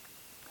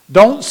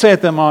 Don't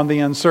set them on the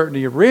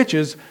uncertainty of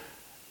riches,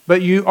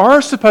 but you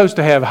are supposed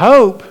to have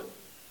hope.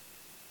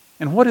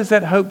 And what is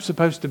that hope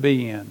supposed to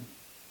be in?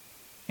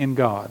 In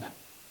God.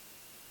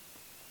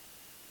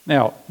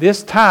 Now,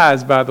 this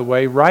ties, by the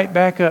way, right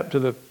back up to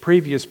the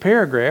previous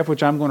paragraph,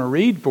 which I'm going to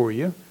read for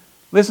you.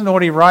 Listen to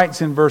what he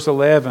writes in verse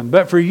 11.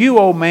 But for you,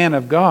 O man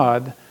of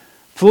God,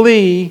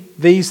 flee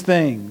these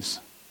things.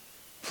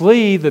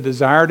 Flee the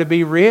desire to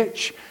be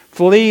rich.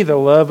 Flee the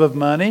love of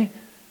money.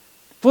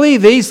 Flee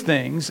these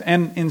things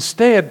and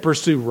instead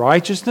pursue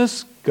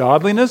righteousness,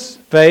 godliness,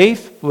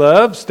 faith,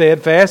 love,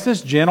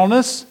 steadfastness,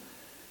 gentleness.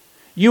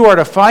 You are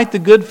to fight the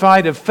good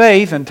fight of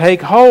faith and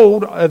take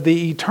hold of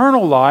the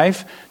eternal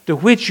life to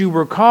which you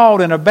were called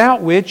and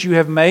about which you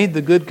have made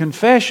the good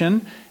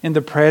confession in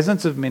the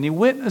presence of many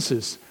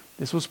witnesses.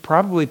 This was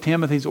probably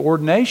Timothy's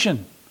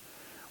ordination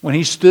when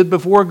he stood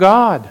before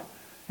God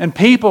and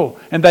people,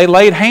 and they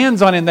laid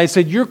hands on him. They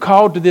said, you're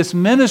called to this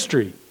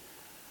ministry.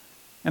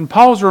 And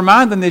Paul's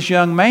reminding this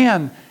young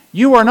man,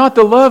 you are not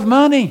to love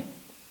money.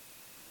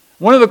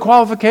 One of the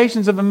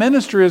qualifications of a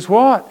minister is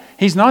what?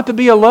 He's not to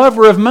be a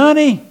lover of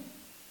money,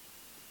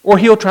 or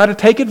he'll try to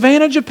take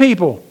advantage of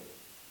people.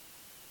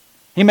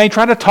 He may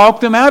try to talk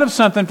them out of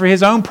something for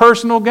his own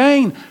personal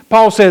gain.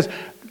 Paul says,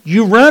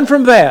 you run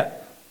from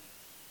that.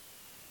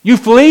 You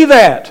flee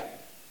that.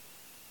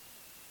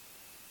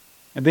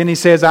 And then he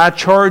says, I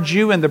charge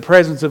you in the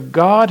presence of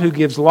God who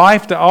gives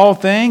life to all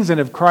things and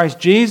of Christ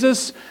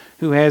Jesus,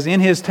 who has in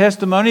his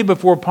testimony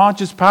before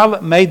Pontius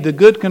Pilate made the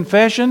good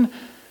confession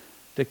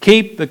to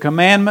keep the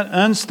commandment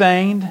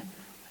unstained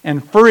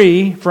and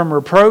free from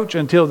reproach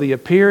until the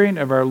appearing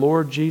of our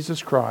Lord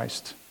Jesus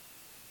Christ,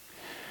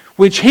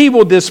 which he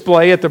will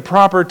display at the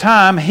proper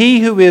time,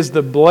 he who is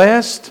the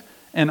blessed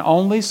and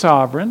only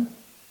sovereign,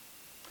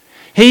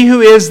 he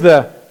who is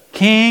the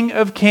King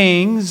of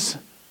kings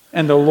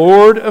and the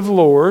Lord of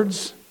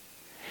lords,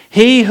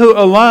 he who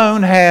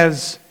alone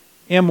has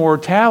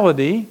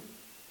immortality,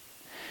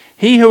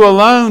 he who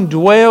alone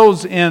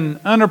dwells in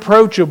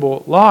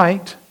unapproachable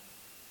light.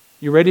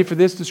 You ready for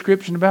this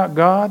description about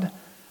God?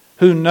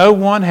 Who no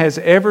one has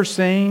ever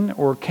seen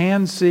or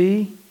can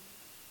see.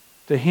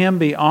 To him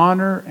be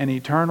honor and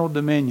eternal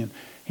dominion.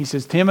 He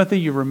says, Timothy,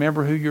 you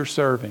remember who you're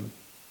serving.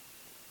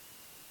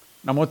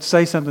 And I want to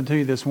say something to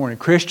you this morning.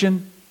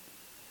 Christian,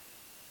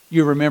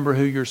 you remember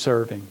who you're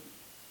serving.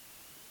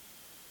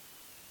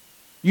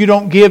 You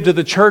don't give to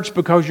the church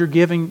because you're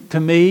giving to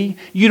me.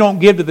 You don't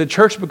give to the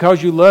church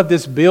because you love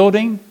this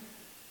building.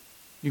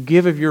 You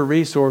give of your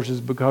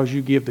resources because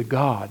you give to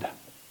God.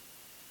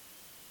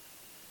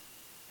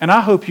 And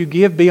I hope you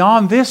give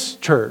beyond this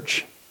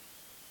church.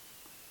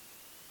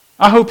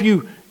 I hope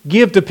you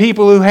give to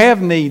people who have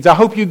needs. I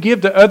hope you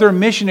give to other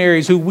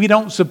missionaries who we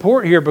don't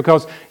support here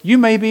because you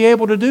may be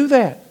able to do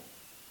that.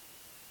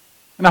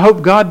 And I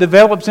hope God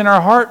develops in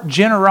our heart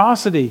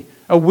generosity,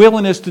 a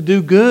willingness to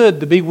do good,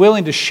 to be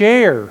willing to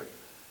share.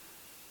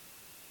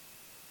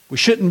 We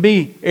shouldn't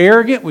be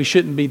arrogant, we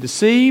shouldn't be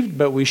deceived,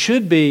 but we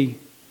should be,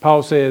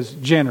 Paul says,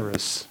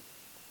 generous.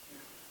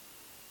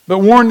 But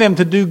warn them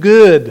to do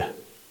good,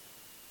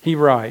 he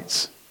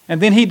writes.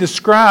 And then he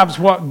describes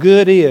what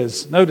good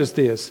is. Notice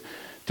this,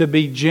 to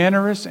be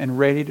generous and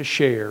ready to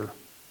share.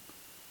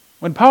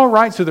 When Paul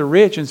writes to the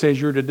rich and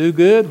says you're to do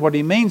good, what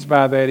he means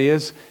by that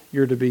is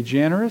you're to be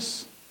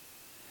generous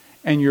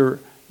and you're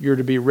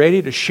to be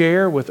ready to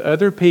share with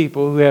other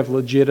people who have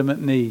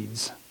legitimate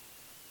needs.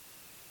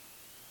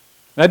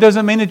 That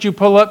doesn't mean that you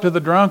pull up to the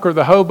drunk or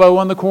the hobo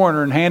on the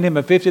corner and hand him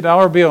a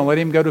 $50 bill and let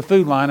him go to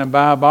Food Line and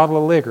buy a bottle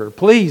of liquor.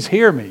 Please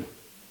hear me.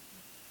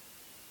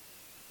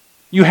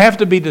 You have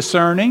to be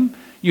discerning.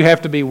 You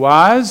have to be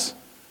wise.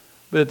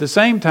 But at the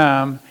same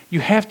time, you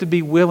have to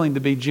be willing to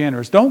be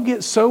generous. Don't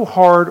get so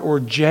hard or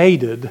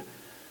jaded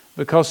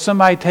because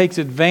somebody takes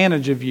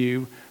advantage of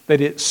you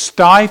that it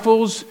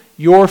stifles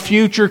your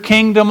future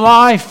kingdom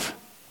life.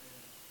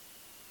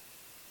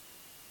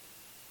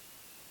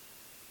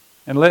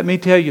 And let me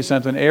tell you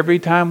something. Every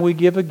time we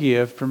give a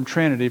gift from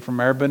Trinity, from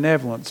our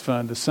benevolence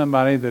fund to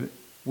somebody that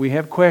we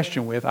have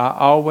question with, I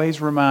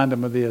always remind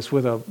them of this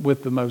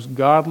with the most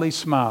godly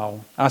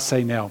smile. I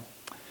say, now,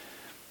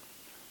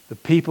 the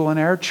people in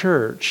our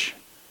church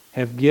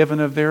have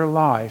given of their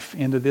life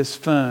into this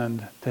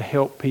fund to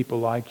help people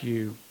like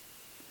you.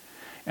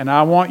 And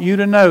I want you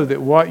to know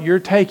that what you're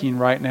taking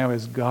right now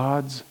is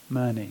God's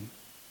money.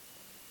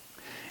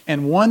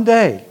 And one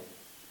day,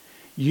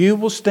 you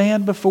will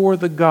stand before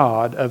the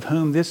God of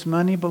whom this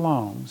money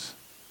belongs,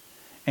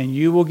 and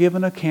you will give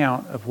an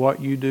account of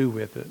what you do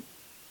with it.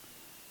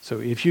 So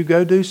if you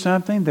go do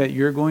something that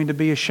you're going to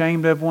be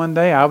ashamed of one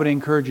day, I would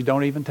encourage you,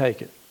 don't even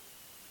take it.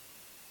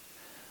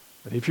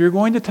 But if you're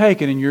going to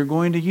take it and you're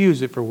going to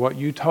use it for what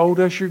you told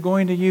us you're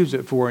going to use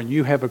it for, and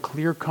you have a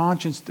clear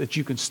conscience that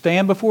you can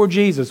stand before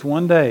Jesus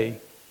one day,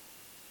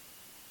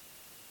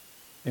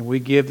 then we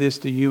give this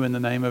to you in the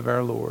name of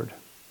our Lord.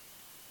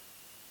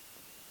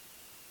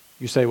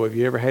 You say, well, have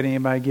you ever had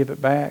anybody give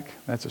it back?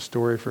 That's a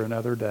story for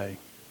another day.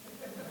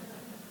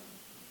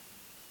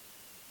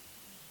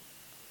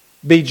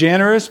 Be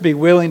generous, be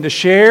willing to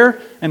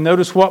share. And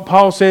notice what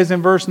Paul says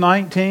in verse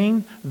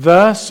 19.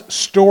 Thus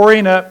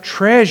storing up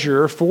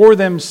treasure for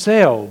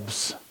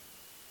themselves.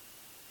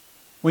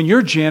 When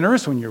you're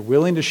generous, when you're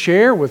willing to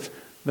share with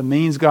the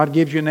means God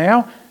gives you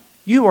now,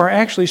 you are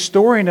actually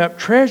storing up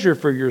treasure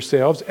for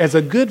yourselves as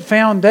a good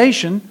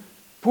foundation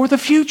for the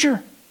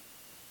future.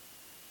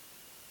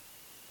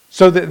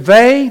 So that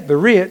they, the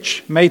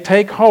rich, may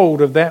take hold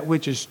of that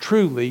which is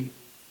truly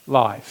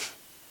life.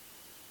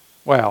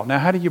 Wow, now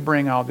how do you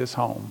bring all this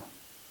home?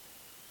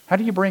 How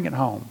do you bring it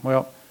home?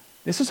 Well,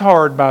 this is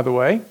hard, by the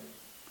way.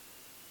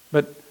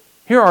 But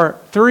here are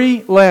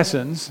 3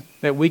 lessons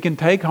that we can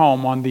take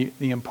home on the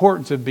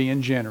importance of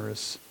being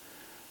generous.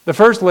 The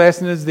first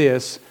lesson is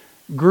this: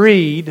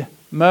 greed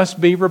must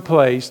be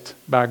replaced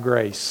by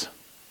grace.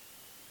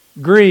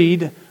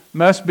 Greed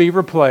must be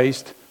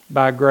replaced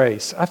by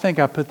grace. I think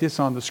I put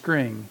this on the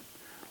screen.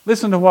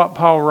 Listen to what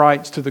Paul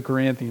writes to the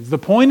Corinthians. The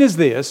point is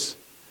this: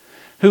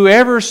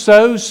 whoever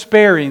sows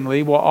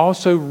sparingly will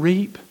also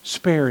reap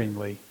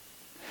sparingly.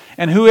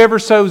 And whoever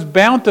sows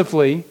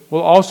bountifully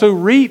will also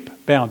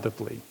reap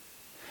bountifully.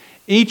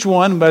 Each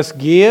one must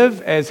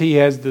give as he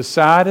has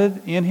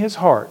decided in his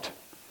heart,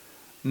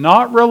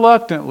 not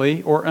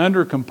reluctantly or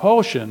under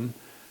compulsion,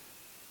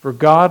 for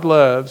God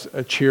loves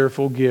a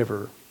cheerful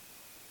giver.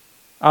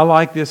 I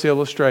like this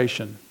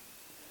illustration.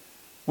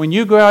 When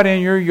you go out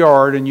in your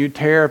yard and you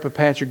tear up a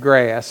patch of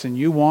grass and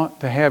you want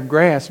to have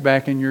grass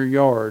back in your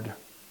yard,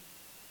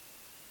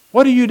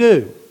 what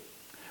do?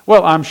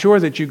 Well, I'm sure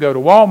that you go to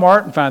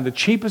Walmart and find the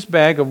cheapest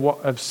bag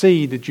of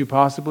seed that you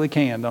possibly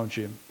can, don't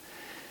you?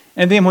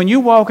 And then when you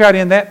walk out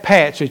in that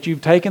patch that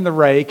you've taken the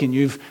rake and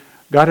you've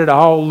got it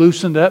all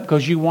loosened up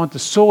because you want the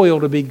soil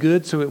to be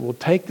good so it will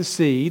take the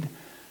seed,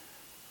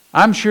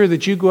 I'm sure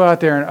that you go out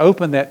there and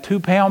open that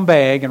 2-pound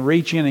bag and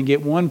reach in and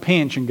get one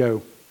pinch and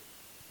go,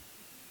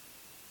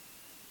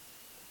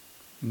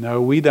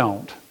 no, we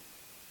don't.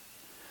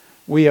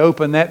 We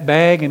open that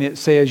bag and it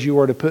says you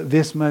are to put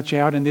this much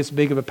out in this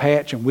big of a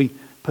patch, and we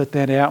put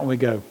that out and we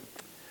go,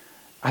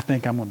 I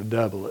think I'm going to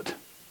double it.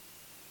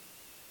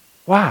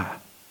 Why?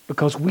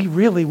 Because we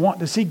really want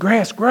to see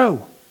grass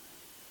grow.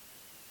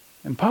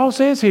 And Paul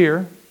says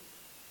here,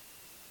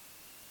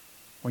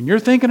 when you're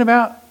thinking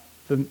about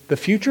the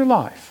future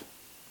life,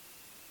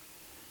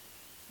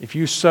 if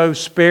you sow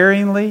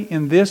sparingly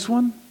in this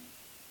one,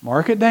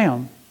 mark it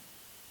down,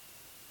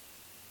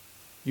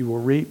 you will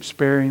reap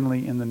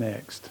sparingly in the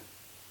next.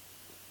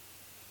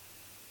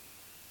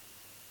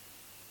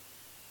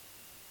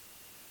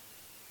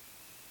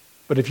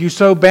 But if you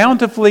sow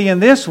bountifully in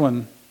this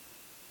one,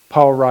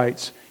 Paul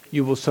writes,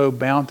 you will sow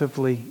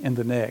bountifully in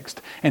the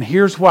next. And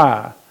here's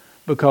why.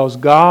 Because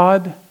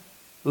God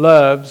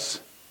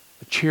loves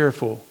a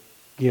cheerful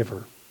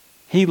giver.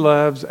 He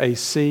loves a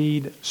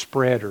seed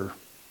spreader.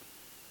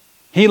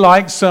 He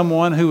likes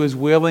someone who is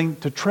willing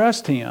to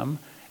trust Him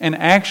and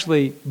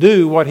actually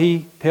do what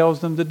He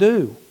tells them to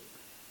do.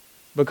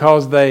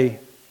 Because they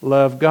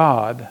love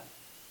God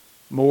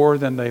more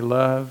than they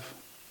love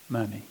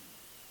money.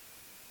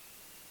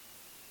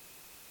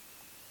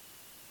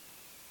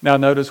 Now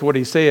notice what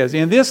he says.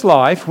 In this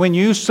life, when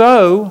you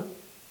sow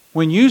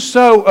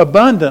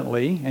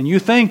abundantly and you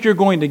think you're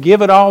going to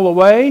give it all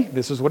away,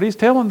 this is what he's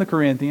telling the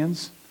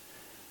Corinthians.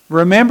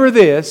 Remember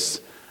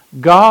this,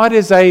 God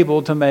is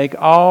able to make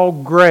all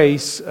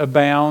grace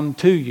abound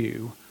to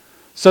you,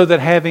 so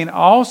that having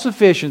all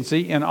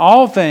sufficiency in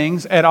all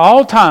things at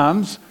all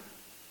times,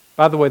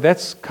 by the way,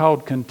 that's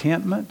called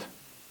contentment.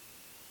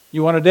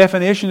 You want a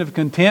definition of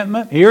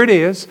contentment? Here it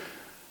is.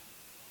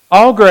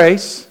 All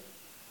grace,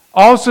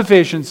 all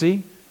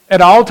sufficiency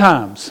at all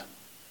times.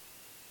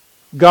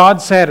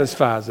 God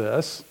satisfies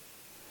us.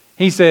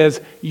 He says,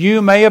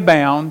 you may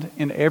abound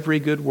in every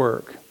good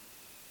work.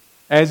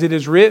 As it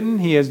is written,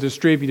 He has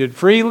distributed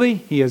freely,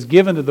 He has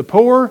given to the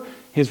poor,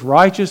 His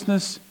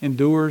righteousness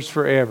endures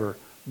forever.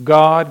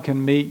 God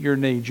can meet your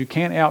needs. You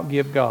can't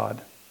outgive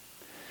God.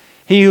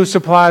 He who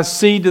supplies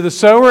seed to the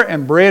sower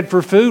and bread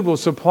for food will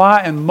supply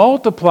and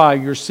multiply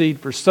your seed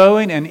for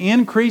sowing and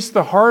increase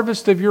the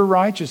harvest of your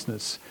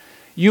righteousness.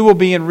 You will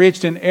be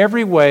enriched in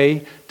every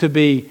way to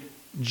be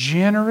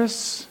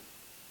generous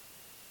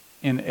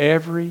in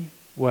every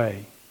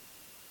way,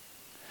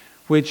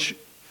 which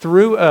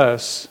through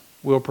us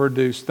will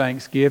produce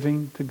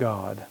thanksgiving to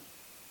God.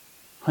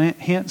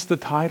 Hence the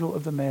title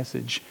of the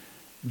message,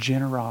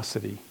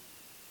 Generosity.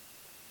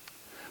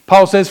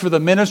 Paul says, for the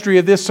ministry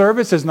of this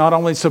service is not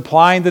only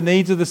supplying the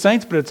needs of the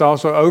saints, but it's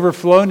also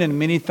overflowing in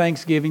many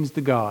thanksgivings to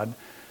God.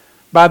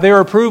 By their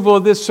approval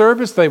of this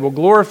service, they will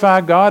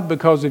glorify God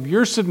because of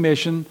your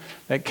submission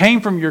that came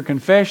from your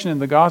confession in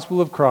the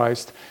gospel of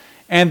Christ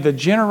and the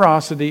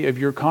generosity of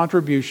your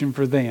contribution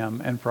for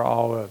them and for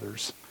all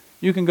others.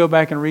 You can go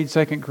back and read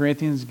 2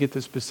 Corinthians and get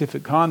the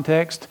specific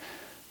context,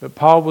 but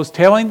Paul was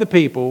telling the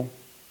people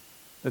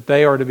that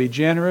they are to be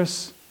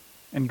generous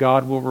and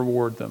God will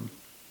reward them.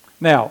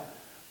 Now,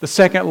 the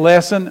second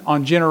lesson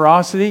on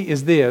generosity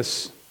is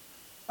this: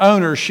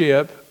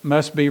 ownership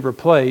must be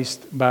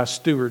replaced by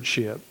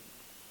stewardship.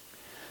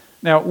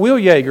 Now, Will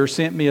Yeager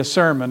sent me a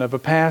sermon of a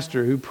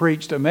pastor who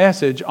preached a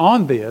message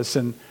on this,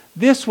 and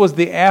this was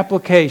the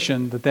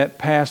application that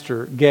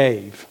pastor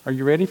gave. Are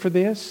you ready for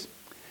this?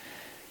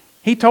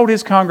 He told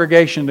his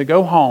congregation to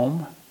go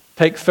home,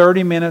 take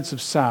 30 minutes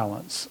of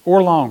silence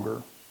or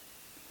longer,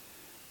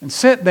 and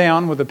sit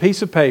down with a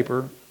piece of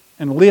paper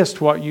and list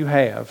what you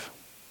have.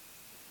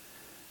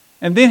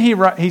 And then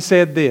he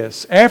said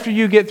this: after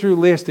you get through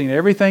listing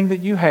everything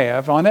that you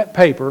have on that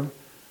paper,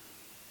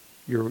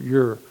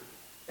 your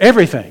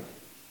everything,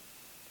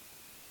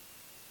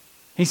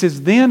 he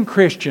says, then,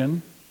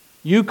 Christian,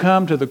 you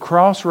come to the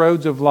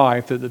crossroads of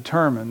life that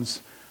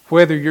determines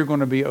whether you're going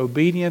to be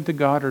obedient to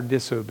God or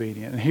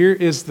disobedient. And here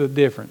is the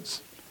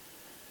difference.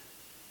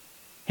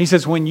 He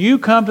says, when you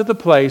come to the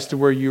place to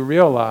where you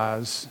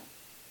realize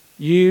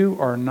you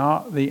are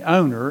not the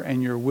owner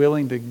and you're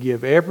willing to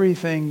give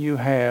everything you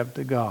have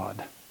to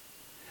God.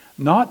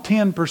 Not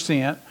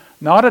 10%,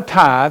 not a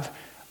tithe,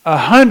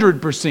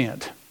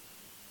 100%.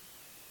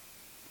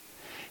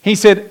 He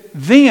said,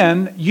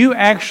 then you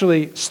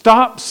actually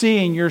stop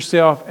seeing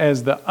yourself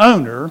as the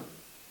owner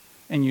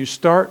and you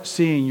start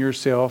seeing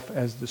yourself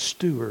as the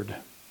steward.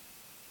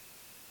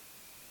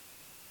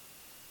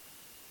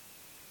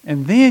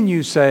 And then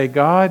you say,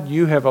 God,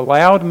 you have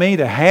allowed me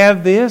to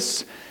have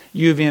this.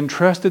 You've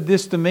entrusted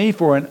this to me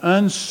for an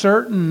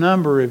uncertain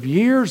number of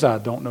years. I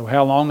don't know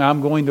how long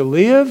I'm going to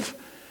live.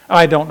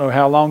 I don't know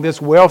how long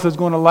this wealth is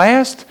going to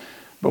last.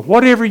 But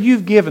whatever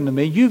you've given to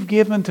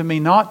me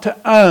not to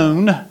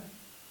own,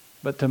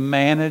 but to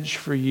manage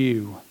for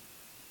you.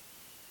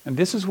 And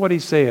this is what he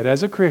said.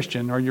 As a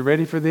Christian, are you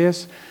ready for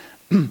this?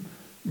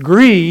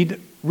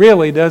 Greed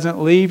really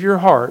doesn't leave your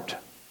heart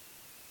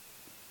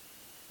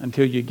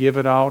until you give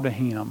it all to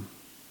Him.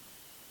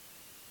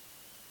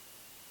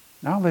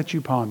 Now, I'll let you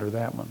ponder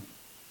that one.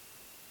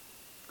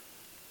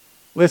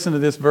 Listen to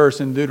this verse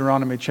in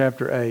Deuteronomy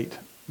chapter 8.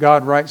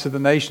 God writes to the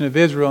nation of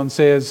Israel and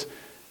says,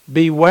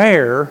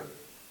 beware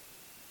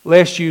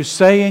lest you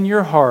say in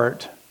your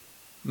heart,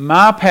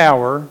 my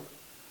power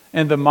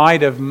and the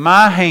might of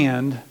my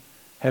hand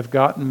have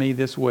gotten me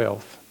this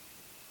wealth.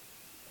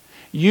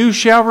 You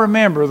shall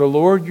remember the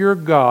Lord your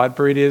God,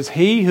 for it is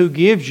He who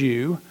gives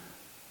you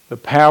the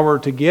power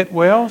to get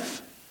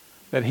wealth,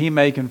 that He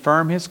may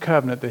confirm His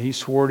covenant that He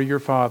swore to your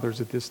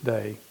fathers at this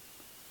day.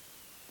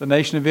 The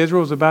nation of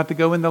Israel was about to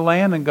go in the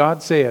land, and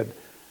God said,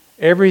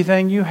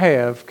 everything you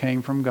have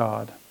came from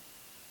God.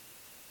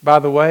 By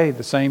the way,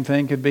 the same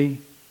thing could be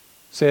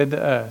said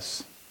to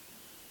us.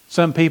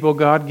 Some people,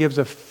 God gives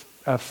a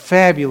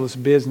fabulous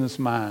business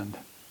mind.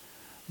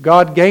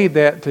 God gave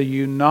that to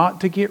you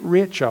not to get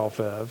rich off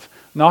of,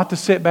 not to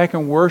sit back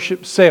and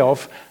worship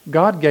self.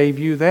 God gave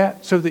you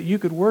that so that you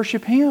could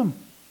worship Him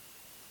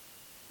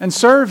and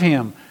serve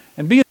Him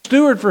and be a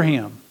steward for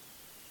Him.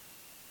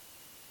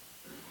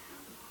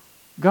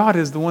 God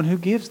is the one who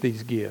gives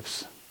these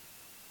gifts.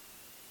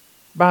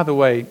 By the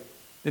way,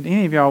 did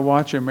any of y'all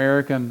watch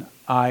American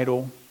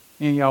Idol?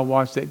 Any of y'all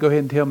watch that? Go ahead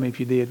and tell me if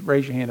you did.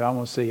 Raise your hand. I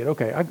want to see it.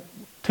 Okay,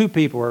 two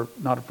people are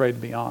not afraid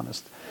to be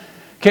honest.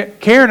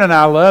 Karen and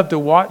I love to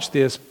watch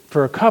this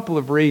for a couple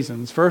of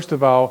reasons. First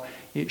of all,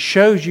 it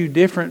shows you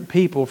different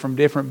people from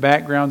different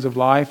backgrounds of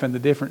life and the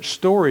different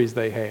stories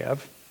they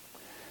have.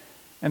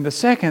 And the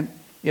second,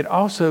 it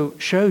also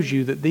shows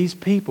you that these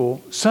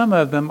people, some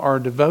of them are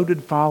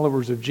devoted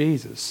followers of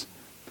Jesus.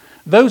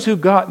 Those who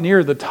got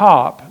near the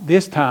top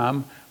this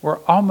time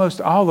were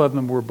almost all of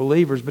them were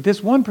believers. But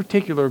this one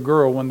particular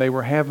girl, when they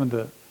were having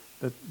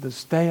the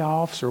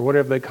stay-offs or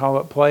whatever they call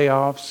it,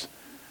 playoffs,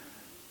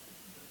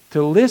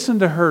 to listen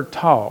to her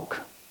talk,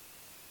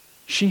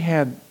 she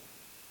had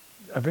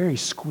a very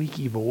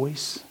squeaky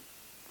voice.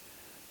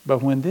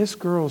 But when this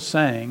girl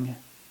sang,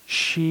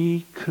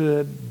 she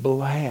could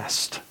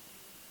blast.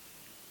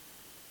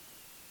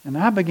 And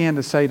I began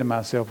to say to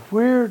myself,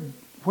 where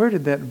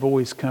did that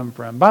voice come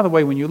from? By the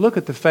way, when you look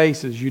at the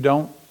faces, you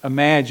don't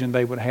imagine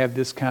they would have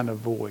this kind of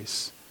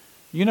voice.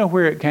 You know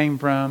where it came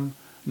from?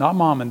 Not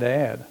mom and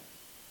dad.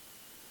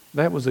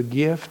 That was a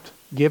gift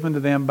given to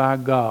them by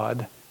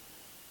God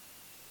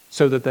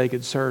so that they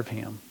could serve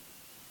Him.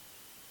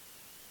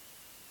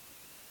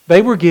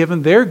 They were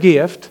given their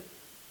gift,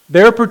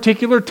 their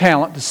particular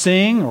talent to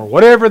sing or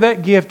whatever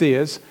that gift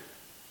is.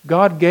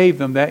 God gave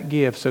them that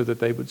gift so that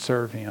they would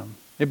serve Him.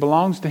 It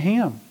belongs to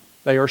Him.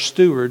 They are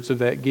stewards of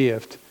that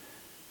gift.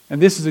 And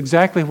this is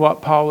exactly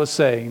what Paul is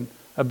saying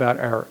about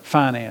our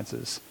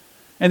finances.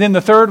 And then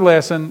the third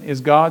lesson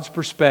is God's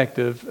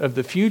perspective of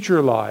the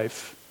future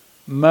life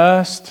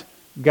must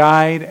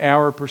guide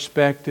our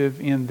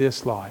perspective in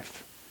this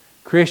life.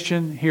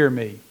 Christian, hear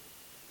me.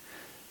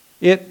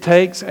 It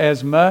takes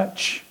as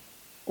much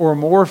or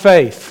more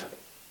faith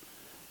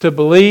to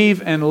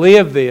believe and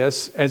live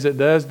this as it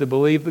does to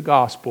believe the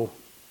gospel.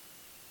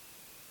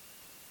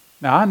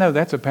 Now, I know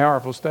that's a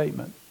powerful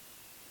statement.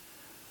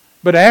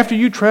 But after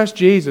you trust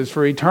Jesus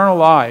for eternal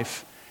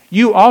life,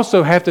 you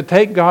also have to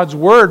take God's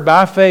word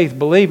by faith,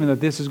 believing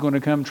that this is going to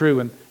come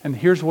true. And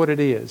here's what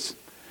it is.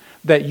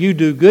 That you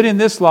do good in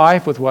this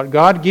life with what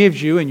God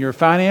gives you in your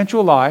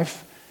financial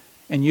life,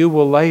 and you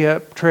will lay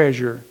up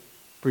treasure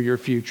for your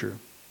future.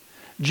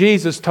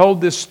 Jesus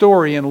told this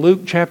story in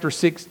Luke chapter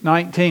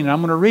 6:19. I'm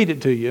going to read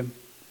it to you.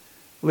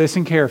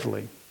 Listen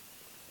carefully.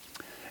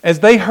 As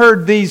they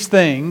heard these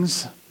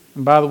things,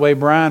 and by the way,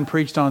 Brian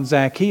preached on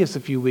Zacchaeus a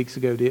few weeks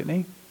ago, didn't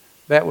he?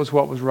 That was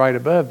what was right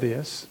above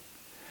this.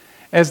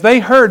 As they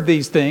heard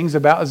these things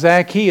about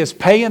Zacchaeus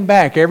paying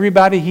back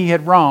everybody he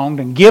had wronged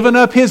and giving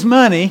up his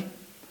money,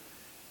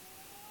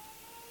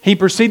 he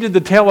proceeded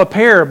to tell a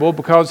parable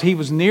because he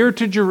was near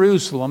to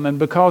Jerusalem and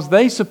because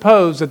they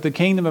supposed that the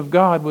kingdom of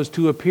God was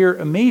to appear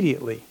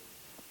immediately.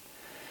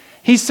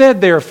 He said,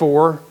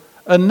 therefore,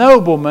 a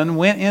nobleman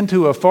went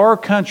into a far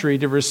country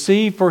to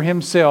receive for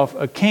himself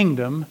a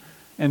kingdom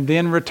and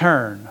then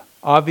return.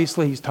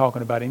 Obviously, he's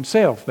talking about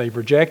himself. They've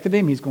rejected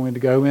him. He's going to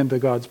go into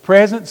God's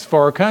presence,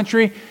 far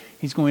country.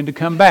 He's going to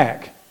come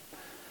back.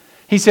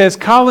 He says,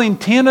 calling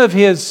 10 of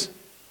his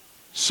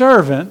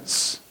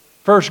servants,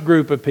 first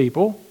group of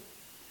people,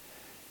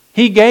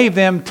 he gave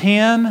them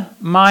 10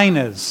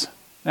 minas.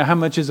 Now, how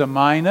much is a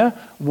mina?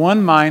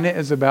 1 mina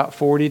is about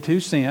 42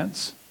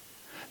 cents.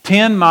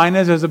 10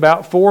 minas is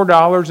about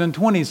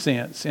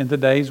 $4.20 in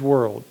today's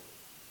world.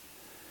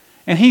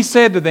 And he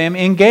said to them,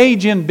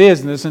 engage in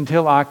business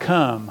until I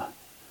come.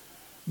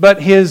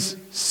 But his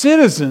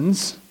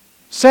citizens,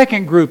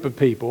 second group of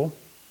people,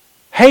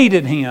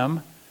 hated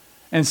him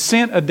and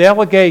sent a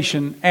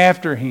delegation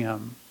after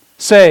him,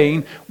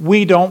 saying,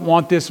 we don't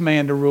want this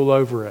man to rule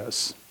over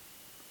us.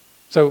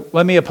 So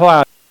let me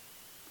apply.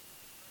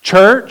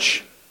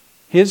 Church,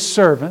 his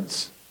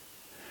servants.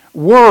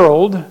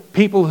 World,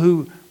 people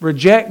who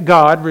reject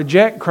God,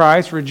 reject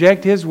Christ,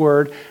 reject His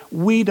Word.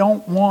 We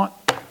don't want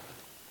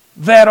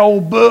that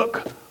old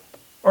book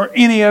or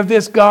any of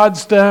this God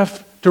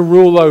stuff to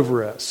rule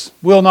over us.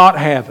 We'll not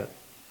have it.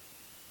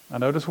 Now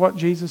notice what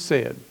Jesus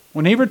said.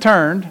 When He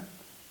returned,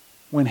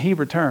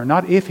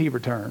 not if He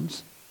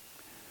returns,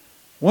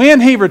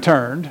 when He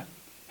returned,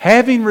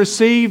 having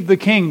received the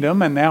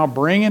kingdom and now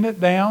bringing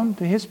it down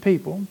to His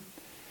people,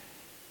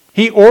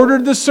 He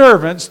ordered the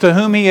servants to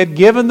whom He had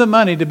given the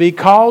money to be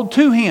called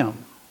to Him.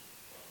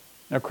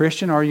 Now,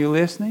 Christian, are you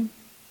listening?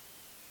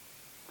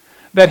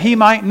 That He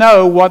might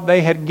know what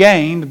they had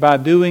gained by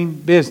doing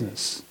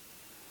business.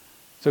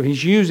 So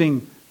He's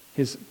using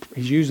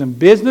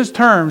business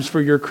terms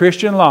for your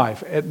Christian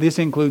life. This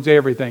includes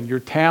everything. Your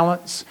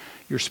talents,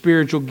 your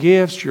spiritual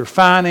gifts, your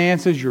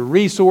finances, your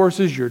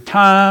resources, your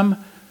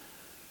time.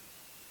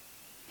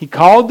 He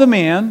called them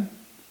in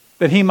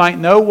that He might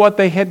know what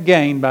they had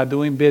gained by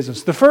doing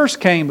business. The first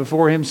came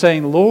before Him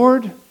saying,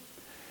 Lord,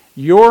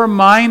 your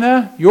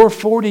mina, your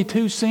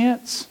 42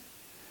 cents,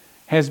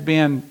 has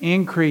been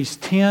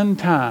increased 10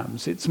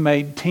 times. It's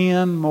made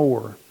 10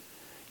 more.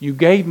 You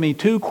gave me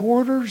 2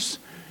 quarters,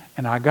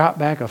 and I got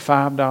back a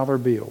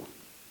 $5 bill.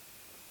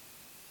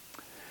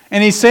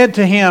 And he said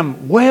to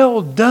him,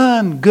 well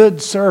done,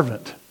 good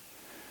servant.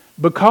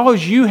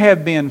 Because you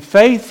have been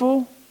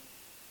faithful,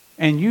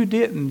 and you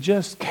didn't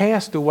just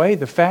cast away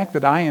the fact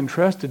that I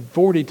entrusted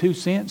 42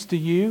 cents to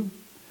you.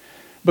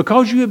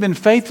 Because you have been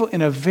faithful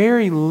in a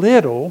very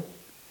little,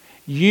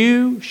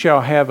 you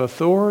shall have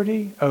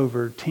authority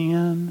over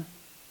 10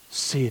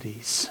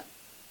 cities.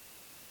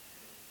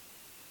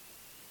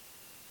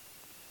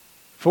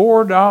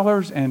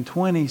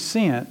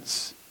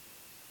 $4.20,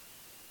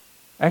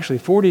 actually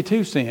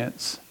 42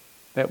 cents,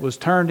 that was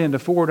turned into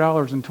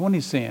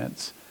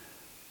 $4.20,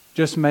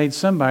 just made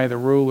somebody the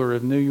ruler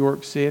of New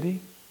York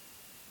City,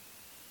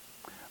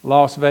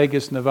 Las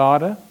Vegas,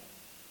 Nevada.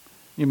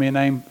 You may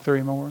name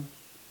 3 more.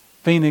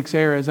 Phoenix,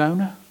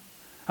 Arizona.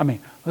 I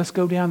mean, let's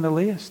go down the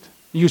list.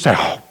 You say,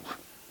 oh,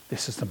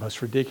 this is the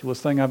most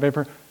ridiculous thing I've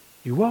ever...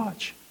 You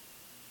watch.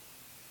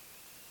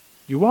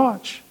 You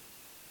watch.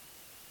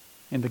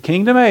 In the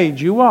kingdom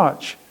age, you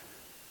watch.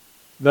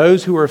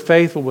 Those who are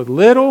faithful with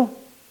little,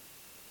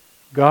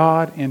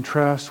 God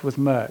entrusts with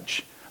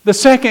much. The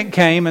second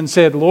came and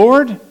said,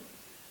 Lord,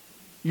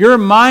 your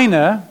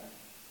mina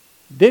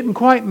didn't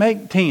quite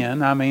make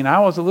 10. I mean, I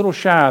was a little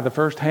shy the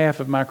first half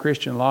of my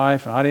Christian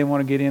life, and I didn't want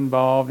to get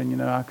involved,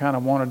 and I kind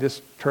of wanted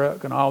this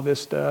truck and all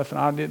this stuff,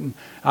 and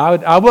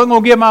I wasn't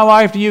going to give my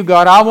life to you,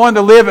 God. I wanted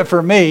to live it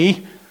for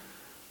me,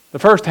 the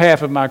first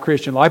half of my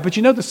Christian life. But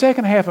the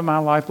second half of my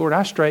life, Lord,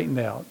 I straightened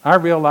out. I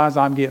realized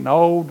I'm getting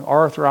old,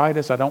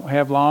 arthritis, I don't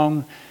have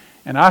long,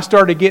 and I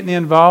started getting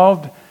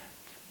involved.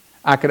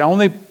 I could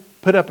only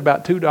put up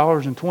about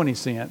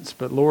 $2.20,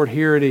 but Lord,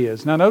 here it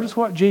is. Now notice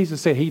what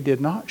Jesus said. He did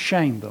not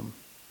shame them.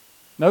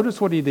 Notice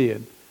what he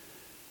did.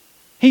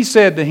 He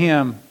said to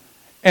him,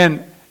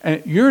 and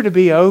you're to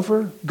be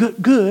over,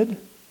 good.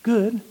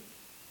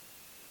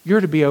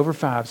 You're to be over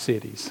 5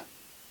 cities.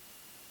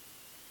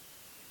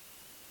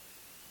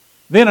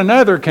 Then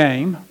another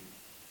came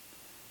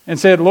and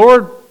said,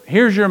 Lord,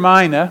 here's your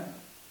mina,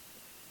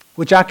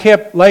 which I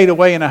kept laid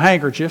away in a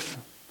handkerchief,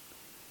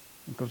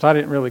 because I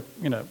didn't really,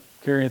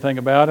 care anything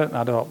about it. And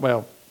I thought,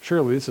 well,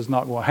 surely this is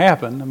not going to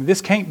happen. I mean,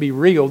 this can't be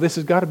real. This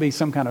has got to be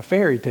some kind of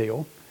fairy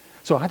tale.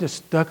 So I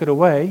just stuck it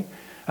away.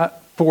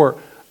 For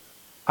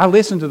I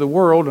listened to the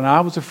world and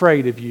I was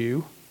afraid of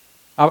you.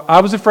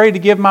 I was afraid to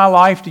give my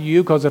life to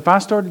you, because if I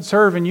started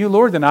serving you,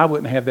 Lord, then I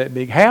wouldn't have that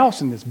big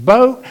house and this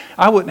boat.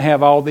 I wouldn't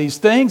have all these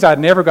things. I'd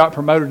never got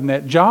promoted in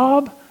that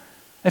job.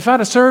 If I'd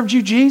have served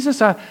you,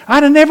 Jesus, I'd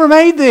have never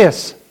made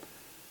this.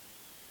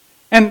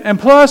 And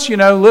plus,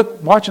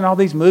 look, watching all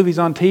these movies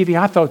on TV,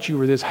 I thought you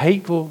were this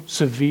hateful,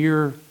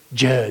 severe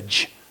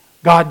judge.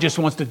 God just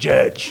wants to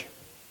judge.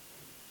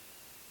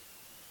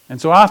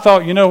 And so I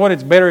thought, you know what,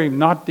 it's better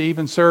not to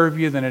even serve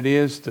you than it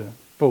is to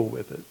fool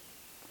with it.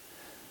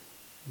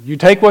 You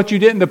take what you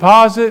didn't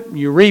deposit,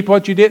 you reap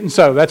what you didn't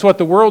sow. That's what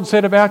the world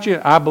said about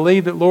you. I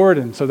believed it, Lord,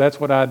 and so that's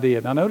what I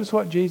did. Now notice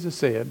what Jesus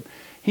said.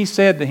 He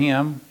said to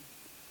him,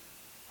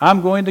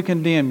 I'm going to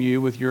condemn you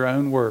with your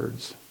own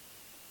words.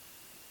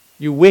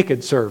 You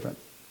wicked servant.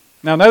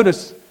 Now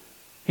notice,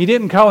 he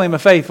didn't call him a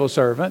faithful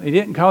servant. He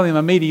didn't call him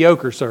a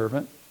mediocre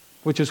servant,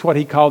 which is what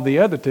he called the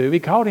other two. He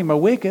called him a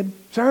wicked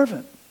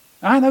servant.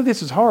 I know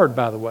this is hard,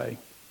 by the way.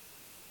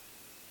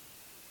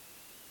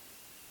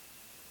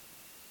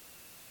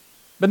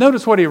 But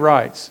notice what he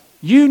writes.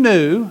 You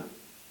knew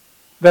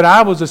that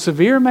I was a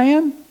severe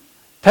man,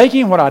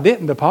 taking what I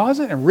didn't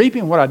deposit and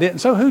reaping what I didn't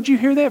sow. Who'd you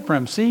hear that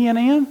from?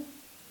 CNN?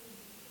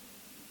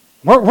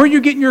 Where are you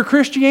getting your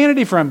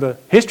Christianity from? The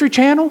History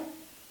Channel?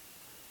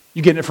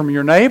 You getting it from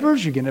your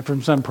neighbors? You getting it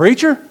from some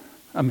preacher?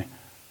 I mean,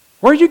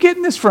 where are you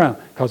getting this from?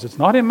 Because it's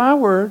not in my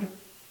word.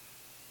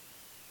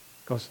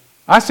 Because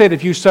I said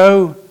if you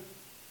sow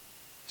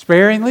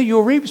sparingly,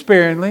 you'll reap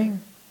sparingly.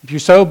 If you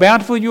sow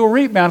bountifully, you'll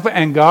reap bountifully.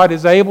 And God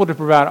is able to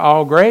provide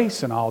all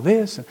grace and all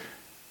this.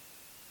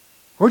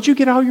 Where'd you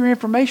get all your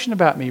information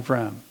about me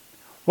from?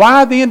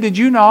 Why then did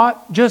you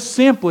not just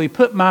simply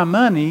put my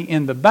money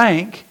in the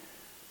bank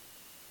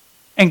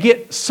and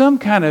get some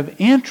kind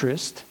of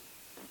interest,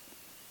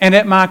 and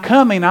at my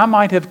coming I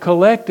might have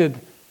collected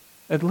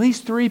at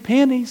least 3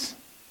 pennies?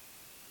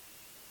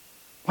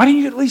 Why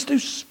didn't you at least do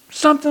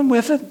something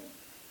with it?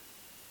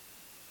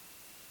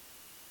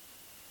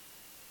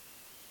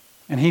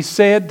 And he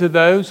said to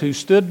those who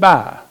stood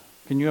by,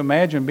 can you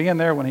imagine being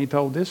there when he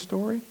told this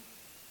story?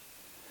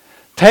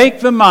 Take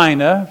the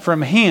mina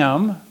from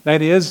him,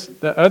 that is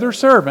the other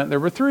servant.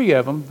 There were 3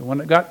 of them, the one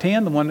that got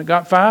 10, the one that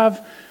got 5.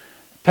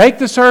 Take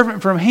the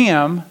servant from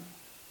him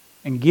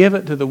and give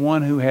it to the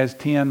one who has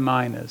 10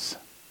 minas.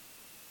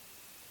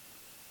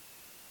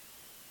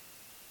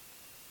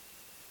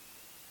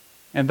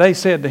 And they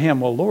said to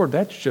him, well, Lord,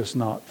 that's just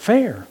not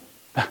fair.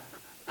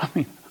 I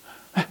mean,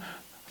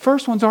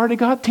 first one's already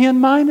got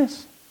 10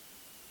 minas.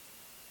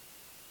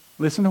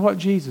 Listen to what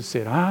Jesus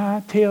said.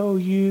 I tell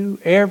you,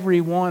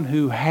 everyone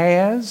who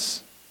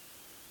has,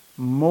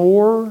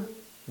 more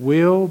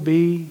will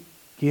be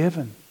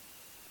given.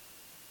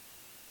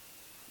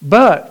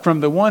 But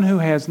from the one who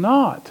has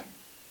not,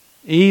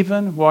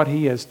 even what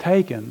he has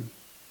taken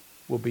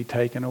will be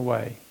taken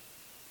away.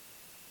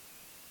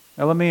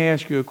 Now let me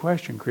ask you a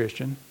question,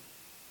 Christian.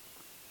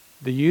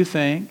 Do you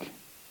think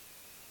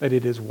that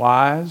it is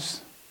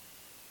wise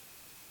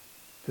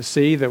to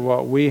see that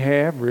what we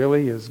have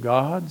really is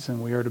God's,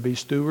 and we are to be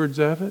stewards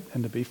of it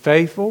and to be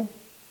faithful?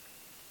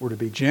 We're to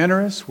be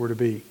generous. We're to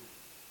be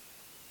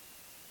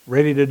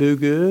ready to do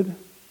good.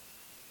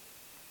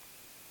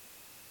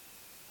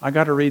 I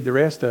got to read the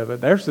rest of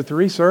it. There's the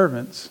 3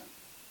 servants.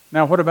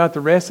 Now what about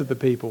the rest of the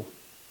people?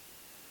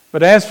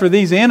 But as for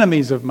these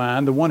enemies of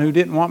mine, the one who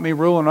didn't want me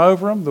ruling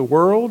over them, the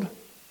world,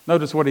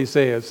 notice what he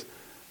says,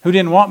 who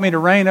didn't want me to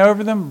reign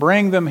over them,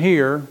 bring them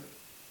here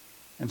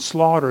and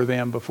slaughter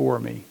them before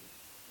me.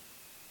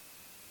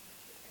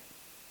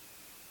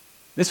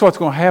 This is what's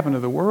going to happen to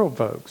the world,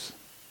 folks.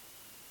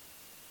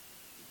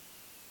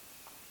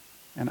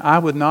 And I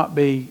would not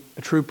be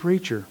a true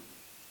preacher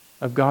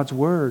of God's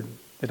Word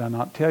did I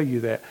not tell you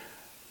that.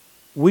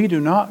 We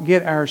do not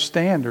get our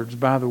standards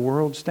by the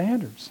world's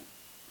standards.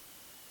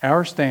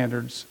 Our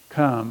standards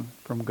come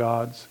from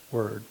God's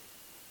Word.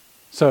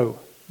 So,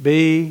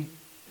 be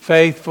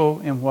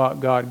faithful in what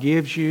God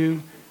gives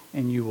you,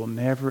 and you will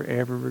never,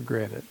 ever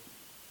regret it.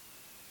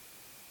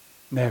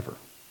 Never.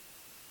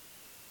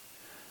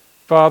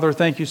 Father,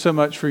 thank you so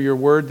much for your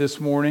word this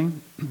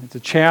morning. It's a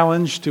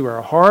challenge to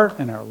our heart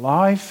and our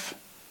life.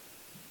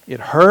 It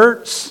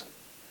hurts.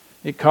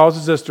 It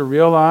causes us to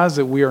realize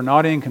that we are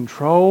not in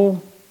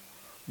control.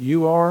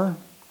 You are.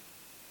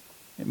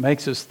 It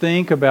makes us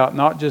think about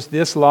not just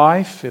this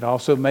life. It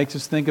also makes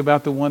us think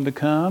about the one to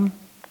come.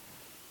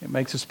 It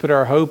makes us put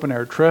our hope and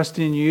our trust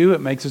in you.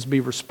 It makes us be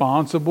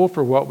responsible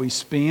for what we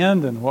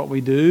spend and what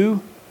we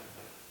do.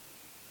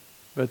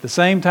 But at the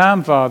same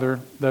time,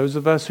 Father, those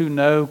of us who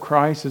know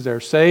Christ as our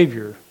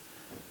Savior,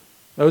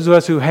 those of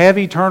us who have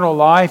eternal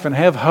life and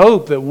have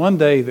hope that one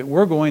day that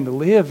we're going to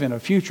live in a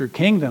future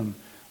kingdom,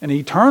 an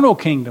eternal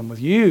kingdom with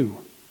you,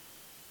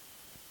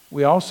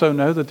 we also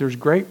know that there's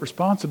great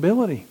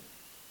responsibility.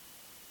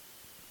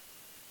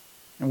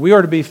 And we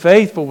are to be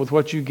faithful with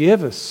what you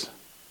give us.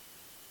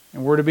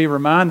 And we're to be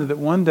reminded that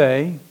one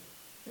day,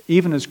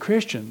 even as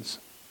Christians,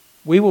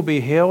 we will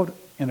be held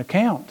in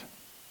account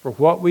for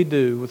what we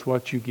do with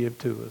what you give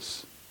to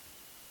us.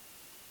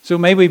 So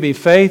may we be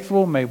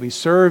faithful, may we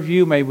serve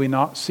you, may we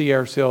not see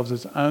ourselves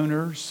as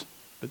owners,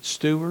 but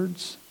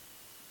stewards.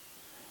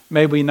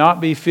 May we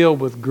not be filled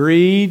with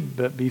greed,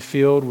 but be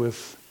filled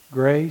with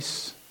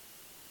grace.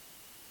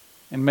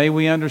 And may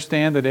we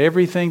understand that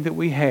everything that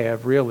we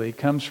have really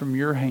comes from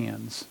your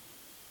hands.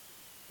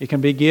 It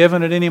can be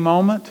given at any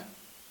moment,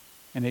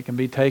 and it can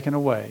be taken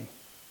away.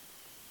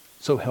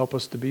 So help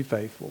us to be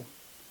faithful.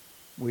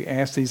 We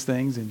ask these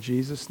things in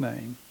Jesus'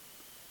 name.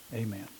 Amen.